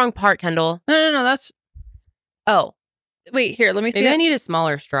think that's the wrong part, Kendall. No. That's. Oh. Wait, here, let me see. Maybe I need a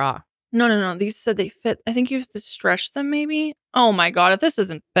smaller straw. No. These said they fit. I think you have to stretch them, maybe. Oh my god, if this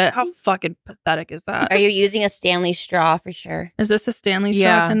doesn't fit, how fucking pathetic is that? Are you using a Stanley straw for sure? Is this a Stanley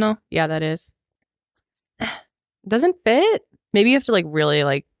straw, Kendall? Yeah, that is. Doesn't fit. Maybe you have to like really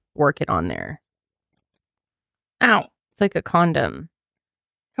like work it on there. Ow. It's like a condom.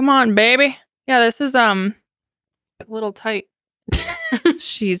 Come on, baby. Yeah, this is a little tight.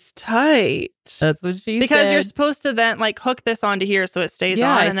 She's tight. That's what she because said. You're supposed to then like hook this onto here so it stays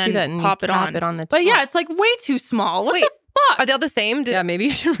on and then pop it on. The but yeah, it's like way too small. What the fuck? Are they all the same? Yeah, maybe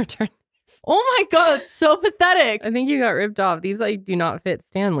you should return these. Oh my god, it's so pathetic. I think you got ripped off. These like do not fit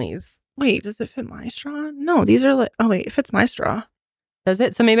Stanley's. Wait, does it fit my straw? No, these are like. Oh wait, it fits my straw. Does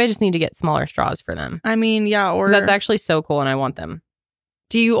it? So maybe I just need to get smaller straws for them. I mean, yeah, or that's actually so cool and I want them.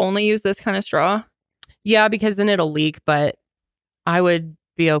 Do you only use this kind of straw? Yeah, because then it'll leak, but I would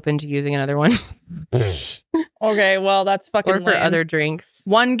be open to using another one. Okay, well, that's fucking or for lame. other drinks.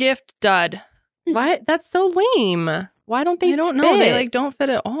 One gift dud. What? That's so lame. Why don't they? I don't know. Fit? They like don't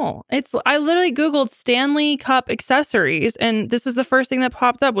fit at all. I literally Googled Stanley Cup accessories, and this is the first thing that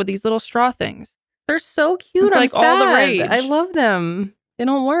popped up with these little straw things. They're so cute. It's I'm like sad. all the rage. I love them. They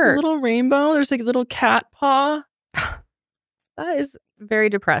don't work. A little rainbow. There's like a little cat paw. That is very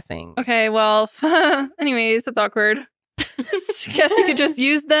depressing. Okay, well, anyways, that's awkward. Guess you could just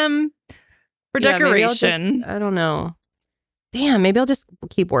use them for decoration. I don't know. Damn, maybe I'll just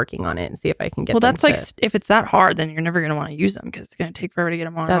keep working on it and see if I can get. Well, them that's like if it's that hard, then you're never going to want to use them because it's going to take forever to get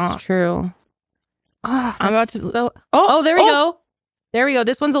them on. That's true. Oh, I'm about to. There we go. There we go.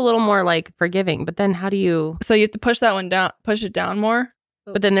 This one's a little more like forgiving, but then how do you? So you have to push that one down, push it down more.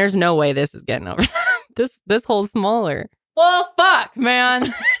 But then there's no way this is getting over. This hole's smaller. Well, fuck, man.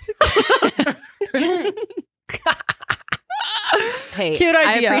 Hey, cute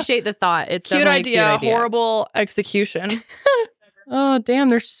idea. I appreciate the thought. It's cute idea. Horrible execution. Oh, damn.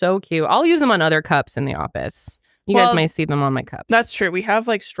 They're so cute. I'll use them on other cups in the office. You guys may see them on my cups. That's true. We have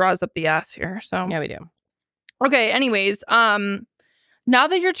like straws up the ass here. So yeah, we do. Okay. Anyways, now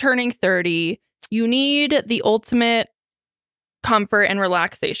that you're turning 30, you need the ultimate comfort and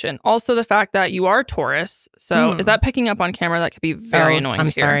relaxation. Also, the fact that you are Taurus. So is that picking up on camera? That could be very annoying.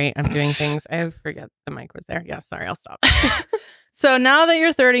 I'm sorry. I'm doing things. I forget the mic was there. Yeah, sorry. I'll stop. So now that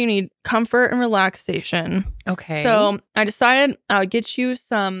you're 30, you need comfort and relaxation. Okay. So I decided I would get you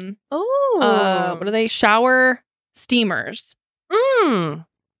some, what are they? Shower steamers.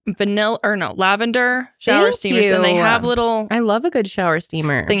 Lavender shower steamers. And they have little I love a good shower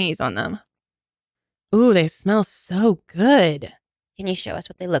steamer thingies on them. Ooh, they smell so good. Can you show us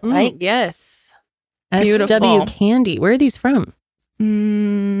what they look like? Yes. Beautiful. SW Candy. Where are these from? I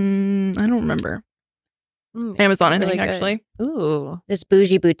don't remember. Amazon, I think, actually. Ooh. This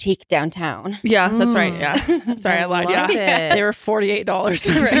bougie boutique downtown. Yeah, that's right. Yeah. Sorry, I lied. Yeah. They were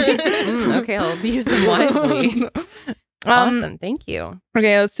 $48. Okay, I'll use them wisely. Awesome. Thank you.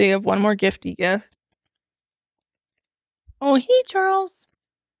 Okay, let's see. I have one more gifty gift. Oh, hey, Charles.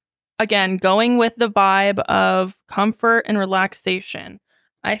 Again, going with the vibe of comfort and relaxation.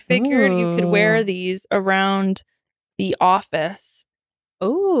 I figured you could wear these around the office.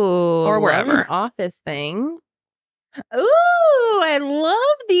 Ooh. Or wherever. An office thing. Ooh, I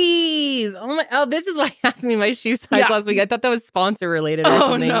love these. Oh, this is why he asked me my shoe size last week. I thought that was sponsor related or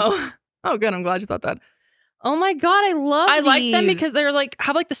something. Oh, no. Oh, good. I'm glad you thought that. Oh my God, I love these. I like them because they're like,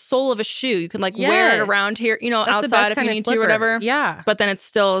 have like the sole of a shoe. You can like wear it around here, you know, that's outside if you need to or whatever. Yeah. But then it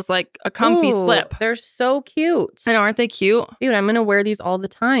still is like a comfy slip. They're so cute. I know, aren't they cute? Dude, I'm going to wear these all the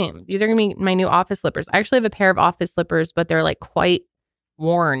time. These are going to be my new office slippers. I actually have a pair of office slippers, but they're like quite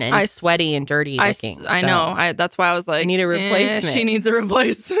worn and sweaty and dirty looking. I know. That's why I was like, I need a replacement. She needs a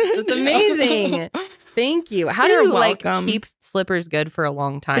replacement. It's amazing. Thank you. How do you like keep slippers good for a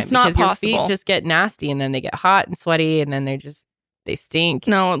long time? It's not because possible. Your feet just get nasty and then they get hot and sweaty and then they stink.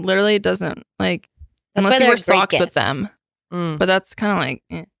 No, literally it doesn't. Like, unless you wear socks with them. But that's kind of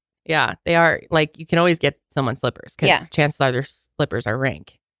like, yeah, they are. Like, you can always get someone slippers because chances are their slippers are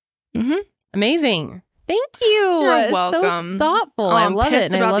rank. Amazing. Thank you. You're welcome. So thoughtful. I love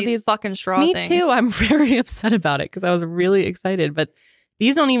it. And I love these fucking straw Me things. too. I'm very upset about it because I was really excited, but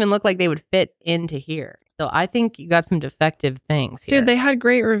these don't even look like they would fit into here. So I think you got some defective things here. Dude, they had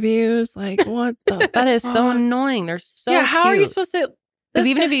great reviews. Like, what the That is so annoying. They're so how are you supposed to? Because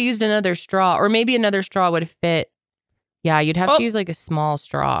even if you used another straw, or maybe another straw would fit. Yeah, you'd have to use like a small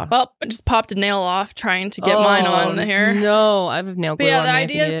straw. Well, I just popped a nail off trying to get mine on the hair. No, I have a nail glue on the me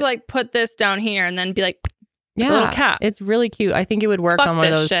idea is to like put this down here and then be like, a little cap. It's really cute. I think it would work on one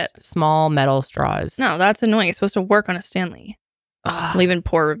of those small metal straws. No, that's annoying. It's supposed to work on a Stanley. Leaving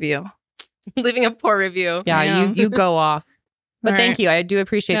poor review. Leaving a poor review. Yeah. You go off. But thank you. I do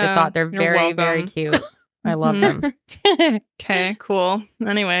appreciate the thought. They're very, welcome. very cute. I love them. Okay, cool.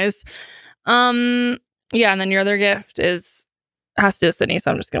 Anyways. Yeah, and then your other gift has to do with Sydney,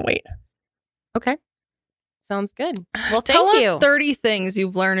 so I'm just gonna wait. Okay. Sounds good. Well, Tell thank you. us 30 things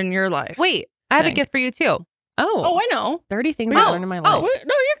you've learned in your life. Wait, I have a gift for you too. Oh, I know. 30 things I've learned in my life. Oh, no,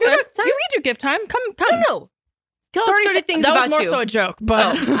 you're good. You need your gift time. Come. No. Tell us 30 things that about was more you. so a joke,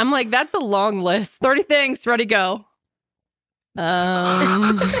 but I'm like, that's a long list. 30 things, ready, go.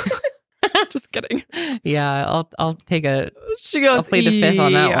 Just kidding. Yeah, I'll take a. She goes. I'll plead the fifth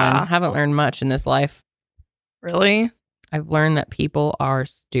on that one. Haven't learned much in this life. Really? I've learned that people are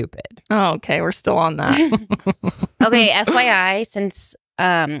stupid. Oh, okay. We're still on that. Okay, FYI, since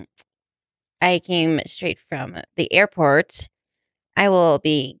I came straight from the airport, I will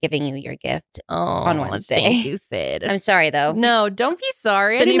be giving you your gift on Wednesday. Thank you, Sid. I'm sorry, though. No, don't be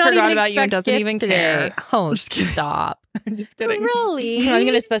sorry. Sydney I did not forgot even about you and expect doesn't gifts even today. care. Oh, just stop. I'm just kidding. Really? I'm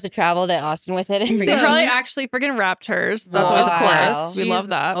going to supposed to travel to Austin with it. And They probably actually freaking Raptors. That's always a plus. We love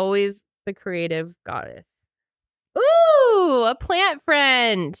that. Always the creative goddess. Ooh, a plant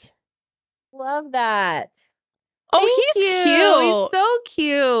friend. Love that. Oh, he's Thank cute. you. He's so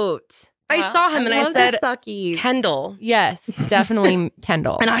cute. I saw him and I love said, the suckies. Kendall. Yes, definitely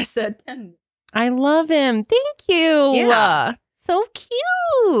Kendall. And I said, Kendall. I love him. Thank you. Yeah. So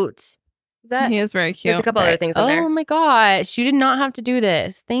cute. He is very cute. There's a couple other things in there. Oh my gosh. You did not have to do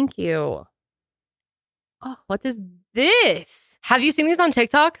this. Thank you. Oh, what is this? Have you seen these on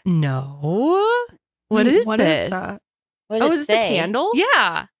TikTok? No. What is this? That? What did Oh, it is this a say? candle?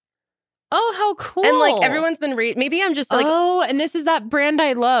 Yeah. Oh, how cool. And like everyone's been maybe I'm just like, oh, and this is that brand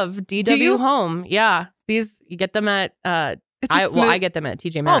I love, DW you? Home. Yeah. These, you get them at, I get them at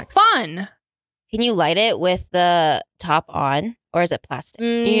TJ Maxx. Oh, fun. Can you light it with the top on, or is it plastic?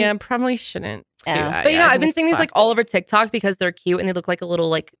 Yeah, probably shouldn't. do that. But you know, Yeah, I've been it's seeing these like plastic. all over TikTok because they're cute and they look like a little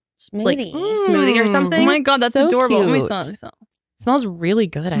like Smoothie. smoothie or something. Oh my God, that's So adorable. Let me cute. smell. Smells really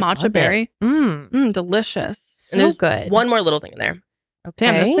good. I Matcha love berry. It. Delicious. So And there's good. one more little thing in there.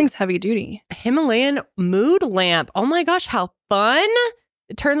 Damn, this Okay. thing's heavy duty. Himalayan mood lamp. Oh my gosh, how fun.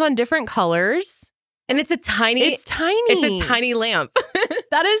 It turns on different colors. And it's a tiny It's tiny. It's a tiny lamp.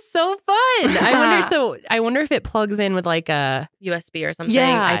 That is so fun. I wonder if it plugs in with like a USB or something.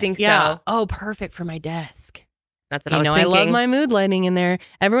 Yeah, I think yeah. so. Oh, perfect for my desk. That's what You I was know, thinking. I love my mood lighting in there.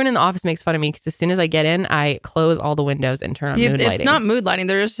 Everyone in the office makes fun of me because as soon as I get in, I close all the windows and turn on mood lighting. It's not mood lighting.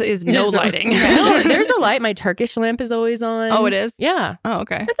 There just is no lighting. No, there's a light. My Turkish lamp is always on. Oh, it is? Yeah. Oh,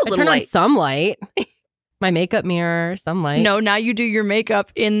 okay. It's a I little turn on light. some light. My makeup mirror, some light. No, now you do your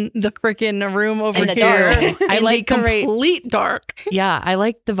makeup in the freaking room over In the here. dark. I In like the the right- complete dark. Yeah, I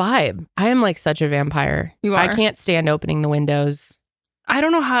like the vibe. I am like such a vampire. You I are. can't stand opening the windows. I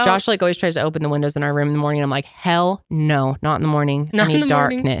don't know how. Josh like always tries to open the windows in our room in the morning. I'm like, hell no, not in the morning. Not I in need the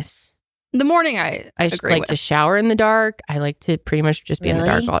morning. darkness. The morning I I just agree like with. to shower in the dark. I like to pretty much just be in the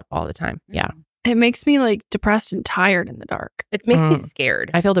Really? dark all the time. Yeah. It makes me like depressed and tired in the dark. It makes me Mm.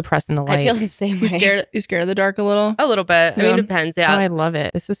 scared. I feel depressed in the light. I feel the same way. You scared of the dark a little? A little bit. I mean, Yeah. it depends. Oh, Yeah. I love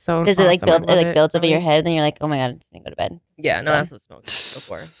it. This is so Does it like awesome. I build? It love like builds over your Really. head, then you're like, oh my God, I'm just gonna go to bed. Yeah. No, that's what smoke's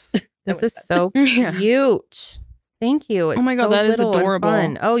before. This is so cute. Thank you. It's Oh my God, so that is little and adorable.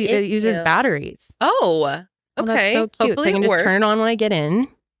 fun. Oh, it It's uses cute. batteries. Oh. Oh, Okay. that's so cute. Hopefully I can it just turn it on works. when I get in.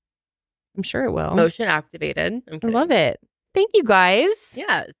 I'm sure it will. Motion activated. I love it. Thank you guys.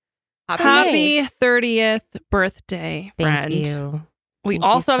 Yes. Happy 30th birthday, Thank friend. you. We Thank you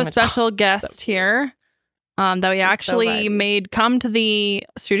also so have a much. special Oh, guest so here that we actually made come to the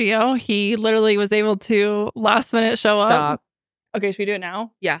studio. He literally was able to last minute show up. Okay, should we do it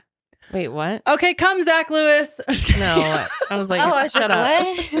now? Yeah. Wait, what? Okay, come Zach Lewis. No, I was like, shut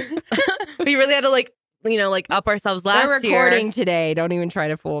up. We really had to up ourselves last We're year. recording today. Don't even try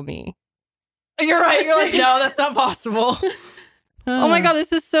to fool me. You're right. You're like, no, that's not possible. Oh my God,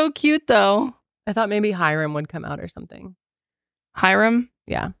 this is so cute though. I thought maybe Hiram would come out or something. Hiram?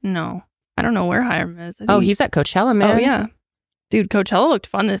 Yeah. No. I don't know where Hiram is. He's at Coachella, man. Oh, yeah. Dude, Coachella looked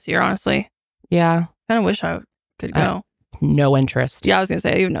fun this year, honestly. Yeah. Kind of wish I could go. No interest. Yeah, I was going to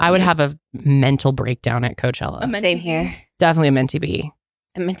say, I would have a mental breakdown at Coachella. Same here. Definitely a mentee bee.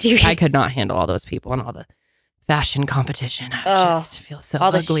 I could not handle all those people and all the fashion competition. I just feel so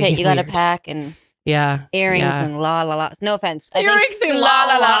all the ugly shit you got to weird. pack and Yeah. earrings yeah. and la la la. No offense. Earrings and la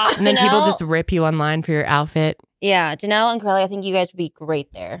la la. And then people just rip you online for your outfit. Yeah, Janelle and Karelly, I think you guys would be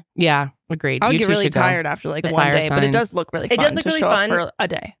great there. Yeah, agreed. I would You get two really should go. tired after like The one fire day, but it signs. does look really fun. It does look to really show up fun for a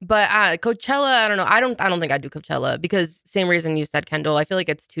day. But Coachella, I don't know. I don't think I'd do Coachella because same reason you said, Kendall. I feel like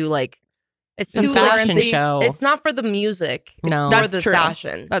it's too it's a too fashion show. It's not for the music. It's No. for That's the true.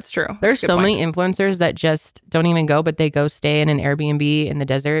 fashion. That's true. There's Good so point. many influencers that just don't even go, but they go stay in an Airbnb in the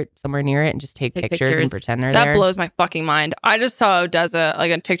desert somewhere near it and just take pictures and pretend they're That there. blows my fucking mind. I just saw Odessa,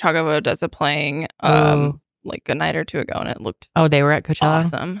 like a TikTok of Odessa playing like a night or two ago, and it looked they were at Coachella?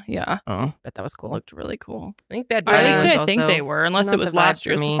 awesome. Yeah. Oh, bet that was cool. It looked really cool. I think Bad I Bunny think was they were, unless Not it was the vibe last for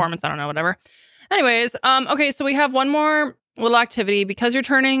year's me. performance. I don't know, whatever. Anyways, okay, so we have one more little activity. Because you're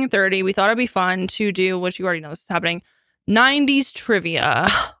turning 30, we thought it'd be fun to do, which you already know this is happening, 90s trivia.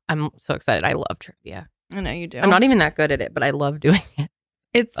 I'm so excited. I love trivia. I know you do. I'm not even that good at it, but I love doing it.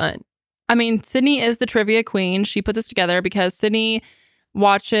 It's fun. I mean, Sydney is the trivia queen. She put this together because Sydney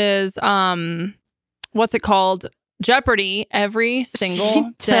watches what's it called? Jeopardy every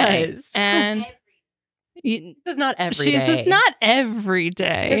single day. And It's not every she day. says not every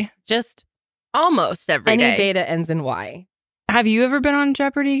day. Just almost every any day. day that ends in Y. Have you ever been on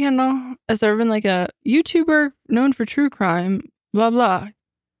Jeopardy, Kendall? Has there been like a YouTuber known for true crime? Blah blah.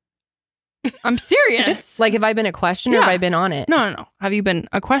 I'm serious. Like, have I been a question or have I been on it? No. Have you been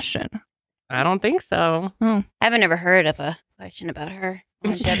a question? I don't think so. Oh, I haven't ever heard of a question about her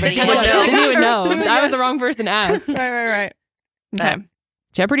on Jeopardy. Didn't even know. I was the wrong person to ask. right. Okay.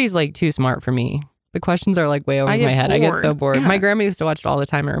 Jeopardy's like too smart for me. The questions are like way over I my get head. I get bored. so bored. Yeah. My grandma used to watch it all the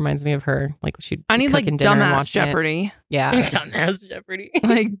time. It reminds me of her. Like she'd I need like cooking dinner and dumbass watching Jeopardy. It. Yeah. Dumbass Jeopardy.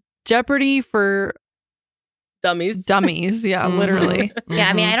 Like Jeopardy for Dummies. Yeah, literally. Yeah,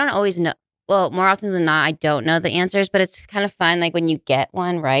 I mean, I don't always know. Well, more often than not, I don't know the answers, but it's kind of fun. Like when you get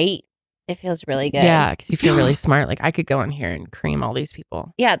one right, it feels really good. Yeah, because you feel really smart. Like I could go in here and cream all these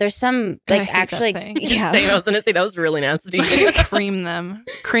people. Yeah, there's some I like hate that actually. saying. Yeah, I was gonna say that was really nasty. Cream them.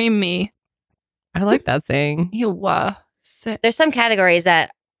 Cream me. I like that saying. You sick. there's some categories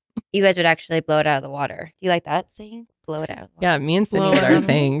that you guys would actually blow it out of the water. Do you like that saying? Blow it out of the water. Yeah, me and Sydney Blow with our them.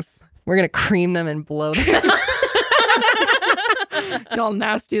 sayings. We're gonna cream them and blow them out. Y'all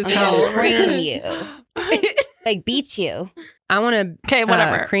nasty as I'm hell. gonna cream you, like beat you. I want to Okay,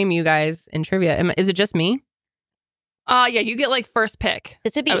 whatever. cream you guys in trivia. Is it just me? Yeah, you get like first pick.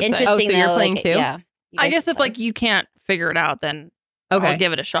 This would be I would say. interesting. Oh, so you're though, playing like, too? Yeah. You I guys guess can if play. like you can't figure it out, then Okay. I'll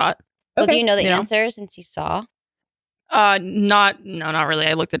give it a shot. Well, do Okay. you know the You know? answer since you saw? Not really.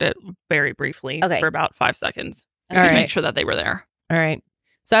 I looked at it very briefly Okay. for about 5 seconds. All To right. make sure that they were there. All right.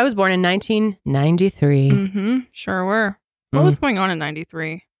 So I was born in 1993. Mm-hmm. Sure were. What was going on in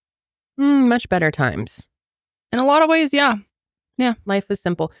 93? Much better times. In a lot of ways, yeah. Life was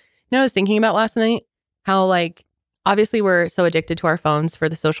simple. You know, I was thinking about last night how, like, obviously we're so addicted to our phones for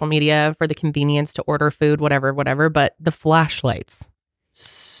the social media, for the convenience to order food, whatever, but the flashlights.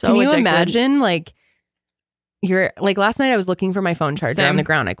 So Can you addicted. imagine, like, you're like last night I was looking for my phone charger on Same. the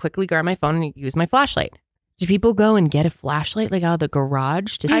ground. I quickly grabbed my phone and used my flashlight. Do people go and get a flashlight like out of the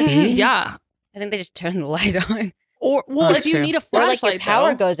garage to see? Yeah. I think they just turn the light on. Or well, That's if you true. need a Or like flashlight, your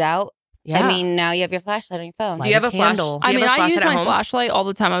power though. goes out. Yeah. I mean, now you have your flashlight on your phone. Light Do you have a candle. flash? I Do you mean, have a I use flashlight at my home? flashlight all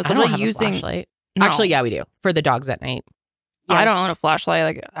the time. I was I don't literally have a using. flashlight. No. Actually, yeah, we do. For the dogs at night. I don't own a flashlight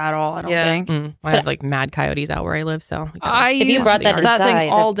like at all. I don't Yeah. think. I have like mad coyotes out where I live, so we gotta- I If you use brought that that thing inside,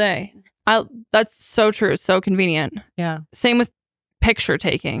 all that's- day. That's so true. It's so convenient. yeah, Same with picture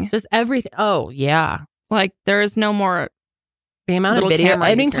taking. just everything. Oh yeah, Like there is no more. the amount of Little video. camera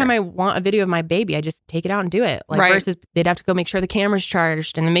you Anytime can- I want a video of my baby, I just take it out and do it. Like Right. versus they'd have to go make sure the camera's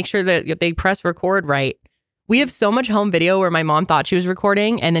charged and then make sure that they press record right. We have so much home video where my mom thought she was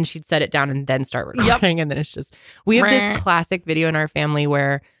recording and then she'd set it down and then start recording. And then it's just, we have this classic video in our family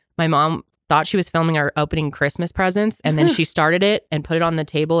where my mom thought she was filming our opening Christmas presents and then she started it and put it on the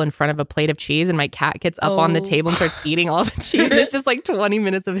table in front of a plate of cheese and my cat gets up on the table and starts eating all the cheese. And it's just like 20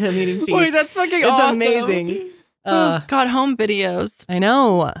 minutes of him eating cheese. Wait, that's fucking awesome. It's amazing. God, home videos. I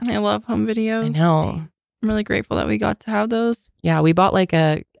know. I love home videos. I know. I'm really grateful that we got to have those. Yeah, we bought like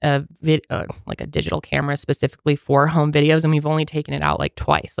a digital camera specifically for home videos, and we've only taken it out like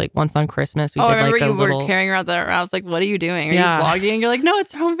twice. Like once on Christmas, we did I remember like you were carrying around that. I was like, "What are you doing? Are you vlogging?" And you're like, "No,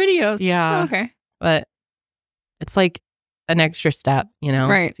 it's home videos." Yeah. Oh, okay. But it's like an extra step, you know.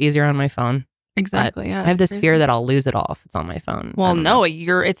 Right. It's easier on my phone. Exactly. Yeah. I have this fear that I'll lose it all if it's on my phone. Well, no,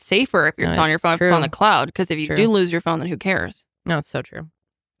 it's safer if it's on your phone if it's on the cloud. Because if you do lose your phone, then who cares? No, it's so true.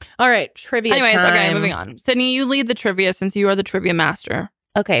 All right, trivia Anyways, time. okay, moving on. Sydney, you lead the trivia since you are the trivia master.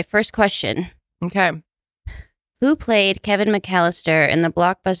 Okay, first question. Okay. Who played Kevin McAllister in the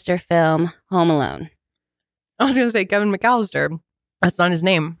blockbuster film Home Alone? I was going to say Kevin McAllister. That's not his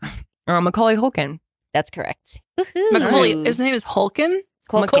name. Or Macaulay Culkin. That's correct. Macaulay. His name is Hulkin?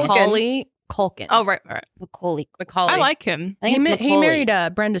 Macaulay Culkin. Oh, right. Macaulay. I like him. He married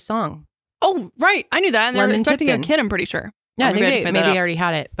Brenda Song. Oh, right. I knew that. And they're expecting a kid, I'm pretty sure. Yeah, I think they maybe already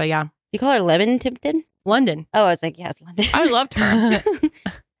had it, but yeah. You call her Lemon Tipton? London. Oh, I was like, yes, London. I loved her.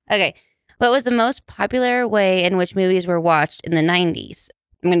 Okay. What was the most popular way in which movies were watched in the 90s?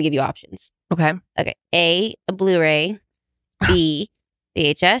 I'm going to give you options. Okay. Okay. A Blu-ray. B,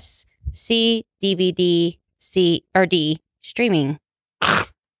 VHS. C, DVD. C, or D, streaming. A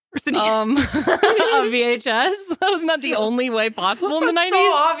VHS? That was not the only way possible in the 90s.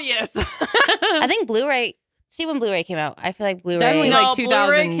 So obvious. I think Blu-ray. See when Blu-ray came out. I feel like Blu-ray. Definitely like 2006.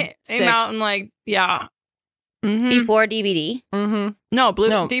 Blu-ray came out in like, before DVD. Mm-hmm. No,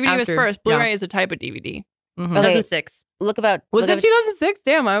 DVD was after, first. Blu-ray is a type of DVD. Mm-hmm. Okay. 2006. Look about. Was it 2006?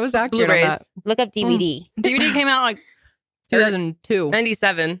 Damn, I was accurate on that. Look up DVD. DVD came out like 2002.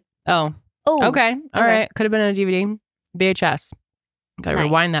 97. Oh. Okay. All right. Could have been a DVD. VHS. Gotta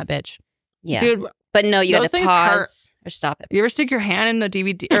rewind that bitch. Yeah. Dude, but no, you got to pause or stop it. You ever stick your hand in a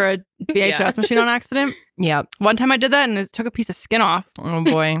DVD or a VHS machine on accident? Yeah. One time I did that and it took a piece of skin off. Oh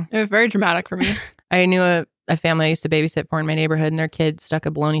boy. It was very dramatic for me. I knew a family I used to babysit for in my neighborhood, and their kid stuck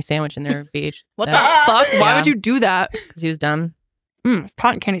a bologna sandwich in their VHS. What the fuck? Why would you do that? Because he was dumb.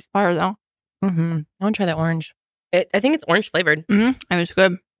 Cotton candy's fire though. Mm-hmm. I want to try that orange. I think it's orange flavored. Mm-hmm. It was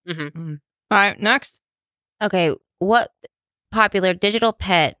good. Mm-hmm. All right, next. Okay, what popular digital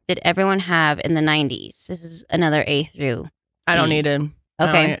pet did everyone have in the 90s? This is another A through D. I don't need it.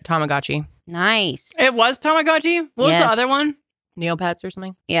 Okay. Tamagotchi. Nice. It was Tamagotchi? What was the other one? Neopets or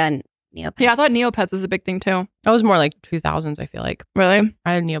something? Yeah, Neopets. Yeah, I thought Neopets was a big thing too. That was more like 2000s, I feel like. Really?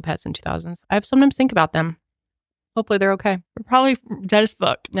 I had Neopets in 2000s. I sometimes think about them. Hopefully they're okay. They're probably dead as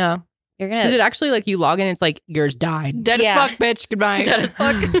fuck. No. You're gonna. Is it actually like you log in, it's like yours died? Dead as fuck, bitch. Goodbye. Dead as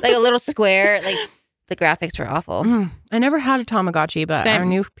fuck. Like a little square. Like the graphics were awful. I never had a Tamagotchi, but I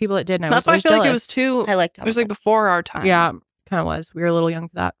knew people that did. And That's why I feel like it was too. I liked Tamagotchi. It was like before our time. Yeah, kind of was. We were a little young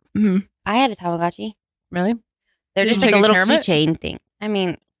for that. Mm-hmm. I had a Tamagotchi. Really? They're just like a little keychain thing. I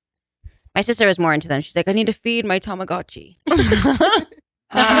mean, my sister was more into them. She's like, I need to feed my Tamagotchi.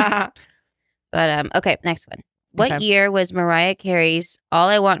 But okay, next one. What year was Mariah Carey's All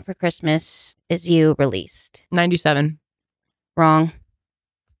I Want for Christmas Is You released? 97. Wrong.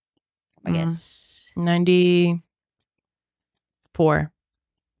 I guess. 94.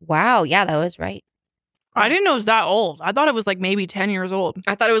 Wow. Yeah, that was right. I didn't know it was that old. I thought it was like maybe 10 years old.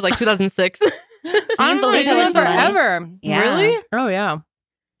 I thought it was like 2006. Can you believe how much forever. Yeah. Really? Oh, yeah.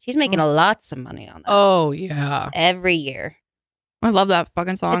 She's making lots of money on that. Oh, yeah. Every year. I love that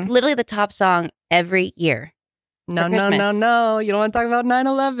fucking song. It's literally the top song every year. No. You don't want to talk about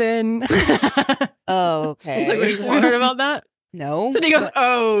 9/11. Oh, okay. It's like, you heard about that? No. So he goes,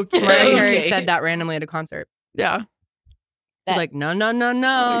 okay. Mariah Carey said that randomly at a concert. Yeah. He's like, no.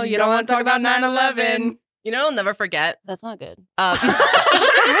 You don't want to talk about 9/11. You know, I'll never forget. That's not good. I'll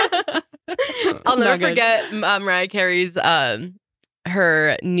never forget Mariah Carey's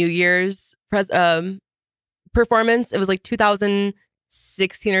her New Year's performance. It was like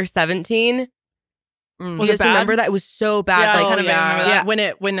 2016 or 17. Was you guys remember that? It was so bad. Yeah, like, remember that. Yeah.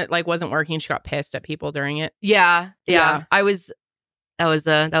 When it like wasn't working, she got pissed at people during it. Yeah. That was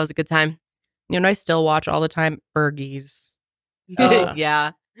a good time. You know, I still watch all the time. Fergie's.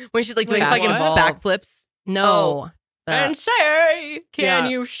 Yeah. When she's like doing fucking backflips. No. And say,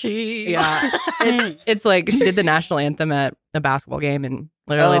 can you see? Yeah. It's like she did the national anthem at a basketball game and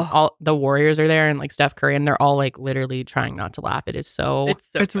Literally, all the Warriors are there and like Steph Curry, and they're all like literally trying not to laugh. It is so.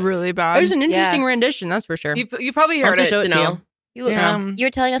 It's really bad. It was an interesting rendition, that's for sure. You probably heard it, show you know. You were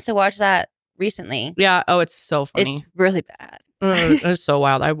telling us to watch that recently. Yeah. Oh, it's so funny. It's really bad. It's so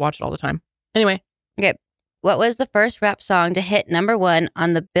wild. I watch it all the time. Anyway. Okay. What was the first rap song to hit #1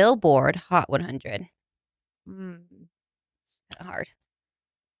 on the Billboard Hot 100? It's hard.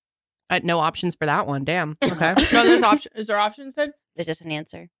 No options for that one. Damn. Okay. No, there's options. Is there options then? There's just an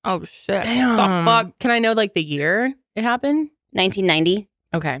answer. Oh shit. Damn. The fuck? Can I know like the year it happened? 1990.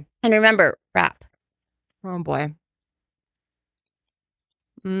 Okay. And remember, rap. Oh boy.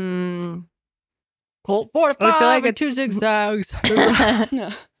 Colt 45 I feel like and 2 zigzags. No.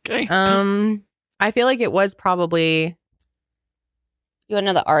 Okay. I feel like it was probably You want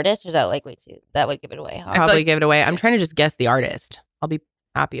to know the artist, or is that like way too? That would give it away, huh? probably give it away. I'm trying to just guess the artist. I'll be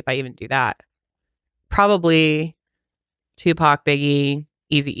happy if I even do that. Probably Tupac, Biggie,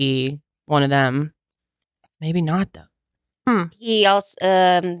 Eazy-E, one of them. Maybe not though. He also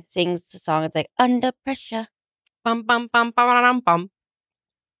sings the song. It's like Under Pressure. Bum bum bum bum bum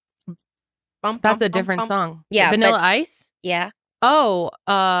bum. That's a different song. Yeah, Vanilla but- Ice? Yeah. Oh,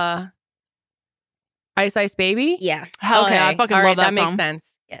 Ice Ice Baby? Yeah. Hell yeah, I fucking All love right, that makes song.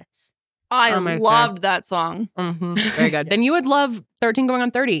 sense. Yes. I Oh, my loved that song. Very good. Then you would love 13 Going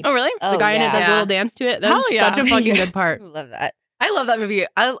on 30. Oh, really? Oh, The guy in it yeah. does a little dance to it. That's Hell yeah. such a fucking good part. I love that. I love that movie.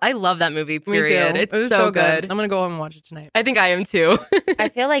 I love that movie. Me Period. too. It's It was so good. I'm gonna go home and watch it tonight. I think I am too. I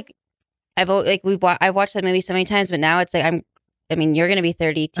feel like I've watched that movie so many times, but now it's like you're gonna be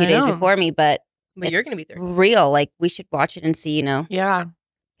 32 I days know. before me, but But you're it's gonna be 30. real. Like we should watch it and see, Yeah.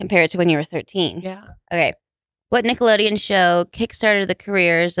 compare it to when you were 13. Yeah. Okay. What Nickelodeon show kickstarted the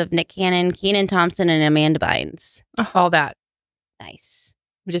careers of Nick Cannon, Kenan Thompson, and Amanda Bynes? All that. Nice.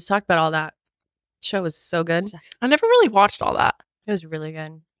 We just talked about all that. The show was so good. I never really watched all that. It was really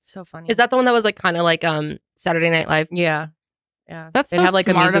good. So funny. Is that the one that was like kind of like Saturday Night Live? Yeah. Yeah. That's They'd so have like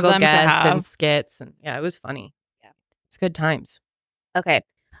a smart of musical them to guest have. and skits. And yeah, it was funny. Yeah. It's good times. Okay.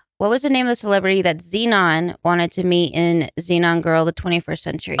 What was the name of the celebrity that Xenon wanted to meet in Xenon Girl, the 21st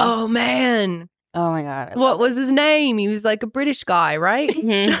Century? Oh, man. Oh my God. What was his name? He was like a British guy, right?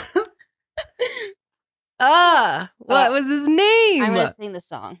 Mhm. What was his name? I'm going to sing the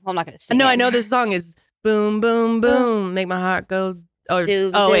song. Well, I'm not going to sing No, it. I know this song is boom, boom, boom, make my heart go. Oh,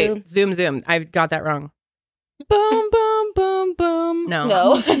 Zoom, wait, zoom, zoom. I got that wrong. Boom, boom, boom, boom.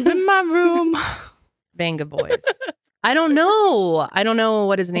 No. In my room. Banga Boys. I don't know. I don't know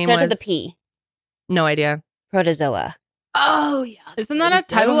what his It name starts was. with a P. No idea. Protozoa. Oh, yeah. Isn't that a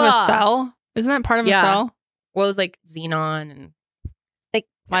type of a cell? Isn't that part of a cell? Well, it was like xenon and Like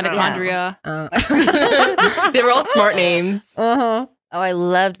Mitochondria. They were all smart names. Oh, I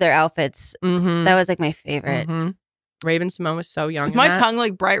loved their outfits. Mm-hmm. That was like my favorite. Mm-hmm. Raven Simone was so young. Is in my that. tongue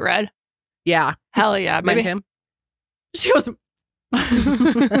like bright red? Yeah. Hell yeah, Mine baby. too. She goes.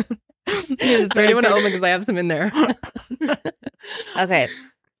 I want to open because I have some in there. Okay.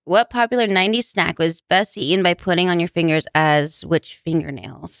 What popular 90s snack was best eaten by putting on your fingers as which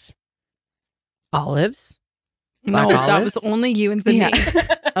fingernails? Olives. No, Black that was olives? only you and Cindy.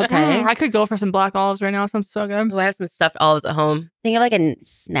 Yeah. Okay. I could go for some black olives right now. It sounds so good. Oh, I have some stuffed olives at home. Think of like a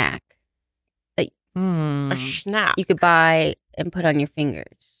snack Hmm. A snap. you could buy and put on your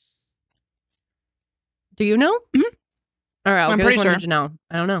fingers. Do you know? Mhm. All right, I'll I'm give this pretty one sure. to Janelle.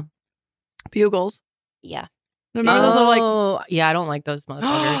 I don't know. Bugles. Yeah. Remember those are like. Yeah, I don't like those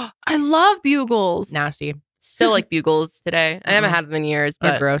motherfuckers. I love bugles. Nasty. Still like bugles today. I haven't had them in years,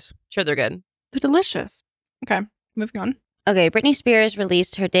 They're but gross. sure they're good. They're delicious. Okay, moving on. Okay. Britney Spears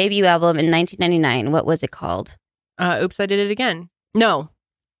released her debut album in 1999. What was it called? Oops, I did it again. No.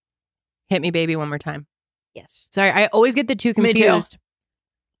 Hit Me Baby One More Time. Yes. Sorry, I always get the two Me too. confused.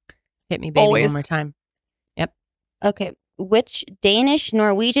 Hit Me Baby Always. One More Time. Yep. Okay. Which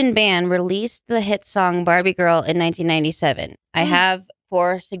Danish-Norwegian band released the hit song Barbie Girl in 1997? I have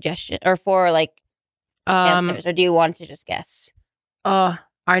 4 suggestions or 4 like answers. Or do you want to just guess? I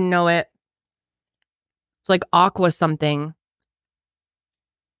know it. It's like Aqua something.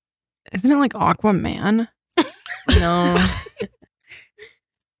 Isn't it like Aquaman? No.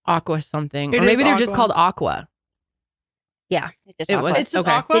 Aqua something. It Or maybe is they're just Aqua. called Aqua. Yeah. It's just It Aqua. was- It's just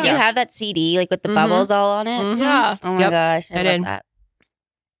Okay. Aqua. Did you have that CD like with the Mhm. bubbles all on it? Mhm. Yeah. Oh my Yep, gosh. I I love did. that.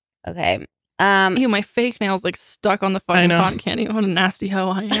 Okay. Ew, my fake nails like stuck on the fucking know. cotton candy. What a nasty hoe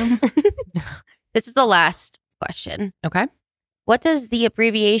I am. This is the last question. Okay. What does the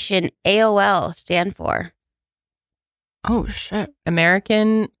abbreviation AOL stand for? Oh shit.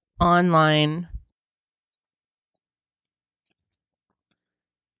 American Online.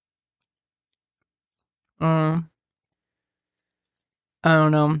 I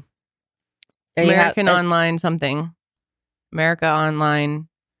don't know. American Online something. America Online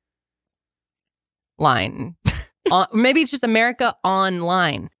line. Maybe it's just America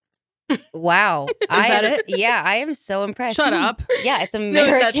Online. Wow. Is that it? Yeah, I am so impressed. Shut up. Yeah, it's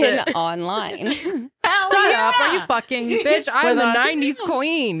American Online. Shut up. Are you fucking? Bitch, I'm the 90s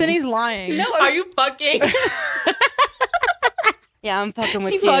queen. Then he's lying. No, are you fucking? Yeah, I'm fucking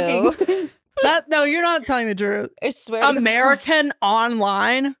with She's you. Fucking. No, you're not telling the truth. I swear. American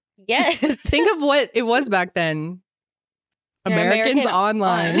Online? Yes. Think of what it was back then. Americans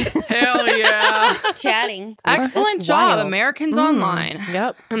Online. Hell yeah. Chatting. Excellent That's job. wild. Americans Online.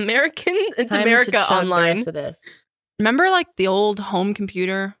 Yep. It's Time America to chug the Online. rest of this. Remember like the old home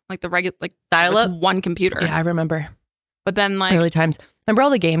computer? Like the regular, like Dial-up? one computer. Yeah, I remember. But then like, Early times. Remember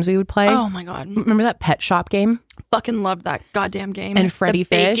all the games we would play? oh my God. Remember that pet shop game? Fucking loved that goddamn game. And Freddy the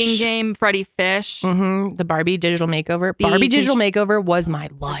baking Fish. game, Freddy Fish. Mm-hmm. The Barbie Digital Makeover. Barbie Digital Makeover was my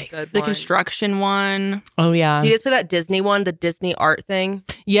life. The construction one. Oh, yeah. Did you guys play that Disney one, the Disney art thing?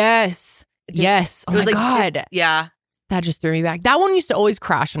 Yes. Yes. Oh, It was my like God. yeah. That just threw me back. That one used to always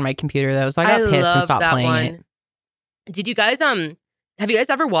crash on my computer, though. So I got pissed and love stopped that playing one. it. Did you guys have you guys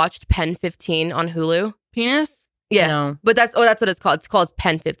ever watched Pen 15 on Hulu? Penis? Yeah. No. But that's what it's called. It's called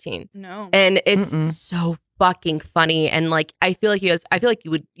Pen 15. No. And it's so fucking funny. And like I feel like you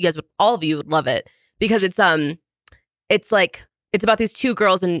guys would all of you would love it because it's like it's about these two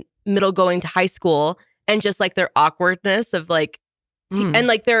girls in middle going to high school and just like their awkwardness of like and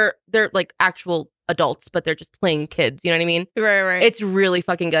like they're like actual adults, but they're just playing kids. You know what I mean? Right. It's really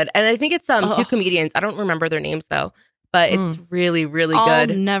fucking good. And I think it's two comedians. I don't remember their names though. But it's really, really I'll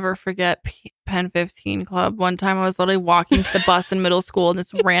good. never forget Pen 15 Club. One time I was literally walking to the bus in middle school and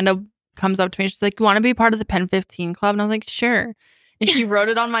this random comes up to me. She's like, you want to be part of the Pen 15 Club? And I was like, sure. And she wrote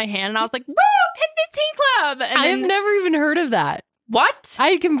it on my hand and I was like, woo, Pen 15 Club. And I've never even heard of that. What?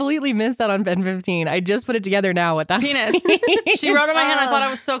 I completely missed that on Pen 15. I just put it together now with that. Penis. She wrote on my hand. I thought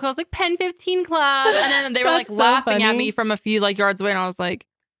I was so cool. I was like, Pen 15 Club. And then they were like That's so laughing at funny. me from a few like yards away. And I was like,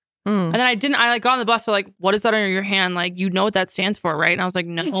 and then I like got on the bus. They're like, what is that on your hand? Like, you know what that stands for, right? And I was like,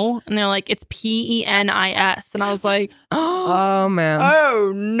 no. And they're like, it's PENIS. And I was like, oh, man.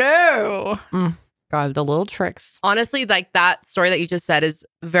 Oh, no. God, the little tricks. Honestly, like that story that you just said is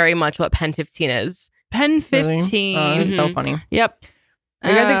very much what Pen 15 is. Pen 15. Really? Oh, that's so funny. Yep. Are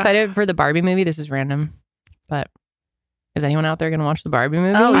you guys excited for the Barbie movie? This is random, but is anyone out there going to watch the Barbie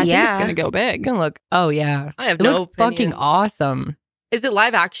movie? Oh, I yeah. think it's going to go big. It's going to look, oh, yeah. I have It no looks fucking opinions. awesome. Is it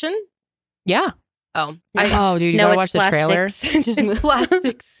live action? Yeah. Oh. Oh, dude, you gotta watch the trailer. It's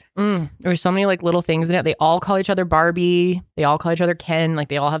plastics. There's so many like little things in it. They all call each other Barbie. They all call each other Ken. Like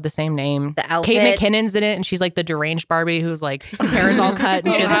they all have the same name. The outfits. Kate McKinnon's in it, and she's like the deranged Barbie who's like hair is all cut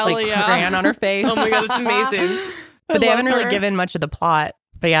and she has like crayon on her face. Oh my God, it's amazing. But they haven't really given much of the plot.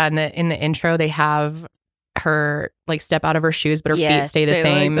 But yeah, in the intro, they have her like step out of her shoes, but her feet stay the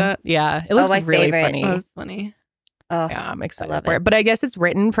same. Like yeah, it looks my really favorite. funny. That was funny. Oh, Yeah, I'm excited love for it. But I guess it's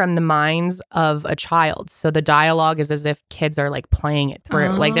written from the minds of a child. So the dialogue is as if kids are like playing it through.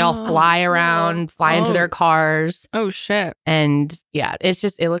 Like they all fly around, fly into their cars. Oh, shit. And yeah, it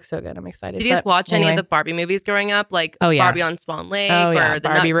looks so good. I'm excited. Did you guys But watch any anyway. of the Barbie movies growing up? Like yeah. Barbie on Swan Lake Oh, yeah. or the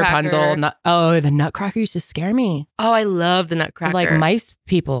Barbie Nutcracker? Rapunzel. The Nutcracker used to scare me. Oh, I love the Nutcracker. Like mice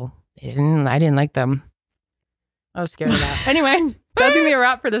people. I didn't like them. I was scared of that. Anyway, that's going to be a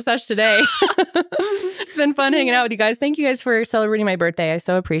wrap for the Sesh today. It's been fun hanging out with you guys. Thank you guys for celebrating my birthday. I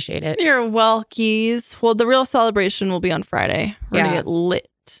so appreciate it. You're welkies. Well, the real celebration will be on Friday. We're going to get lit.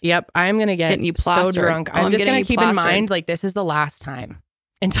 Yep. I'm going to get Getting you so plastered. drunk. Oh, I'm I'm just getting going you to keep in plastered. mind, like, this is the last time.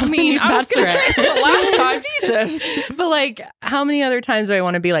 Until I mean, Sydney's I was gonna say bachelorette. it's the last time, Jesus. But like, how many other times do I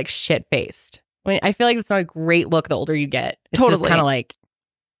want to be like shit-faced? I feel like it's not a great look the older you get. It's just Totally. kind of like,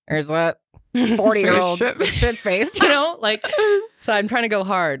 there's that 40-year-old shit-faced, you know? Like, so I'm trying to go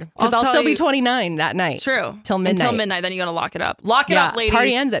hard. Because I'll tell still be you- 29 that night. True. Till midnight. Until midnight, then you got to lock it up. Lock it up, ladies.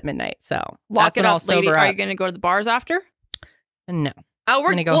 Party ends at midnight, so Lock that's it when I'll up, ladies. sober Are up. you going to go to the bars after? No. Oh, I'm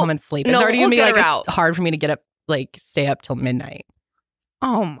going to go home and sleep. It's already going to be like hard for me to get up, like stay up till midnight.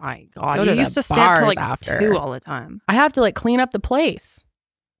 Oh my God. Go You to the used to stay up till bars like after. 2 all the time. I have to like clean up the place.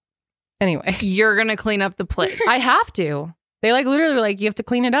 Anyway. You're going to clean up the place. I have to. They like literally were like, you have to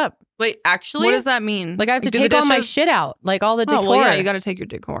clean it up. Wait, actually? What does that mean? Like I have to Do the take all my dishes? shit out. Like all the decor. Oh, well, yeah, you got to take your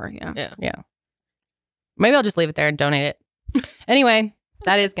decor. Yeah. Yeah. Maybe I'll just leave it there and donate it. Anyway,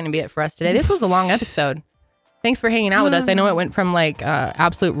 that is going to be it for us today. This was a long episode. Thanks for hanging out with us. I know it went from like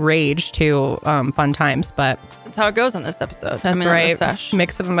absolute rage to fun times, but that's how it goes on this episode. That's right.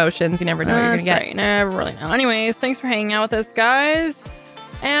 Mix of emotions. You never know what you're going to get. Right. You never really know. Anyways, thanks for hanging out with us, guys.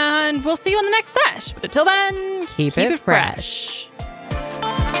 And we'll see you on the next sesh. But until then, Keep it fresh.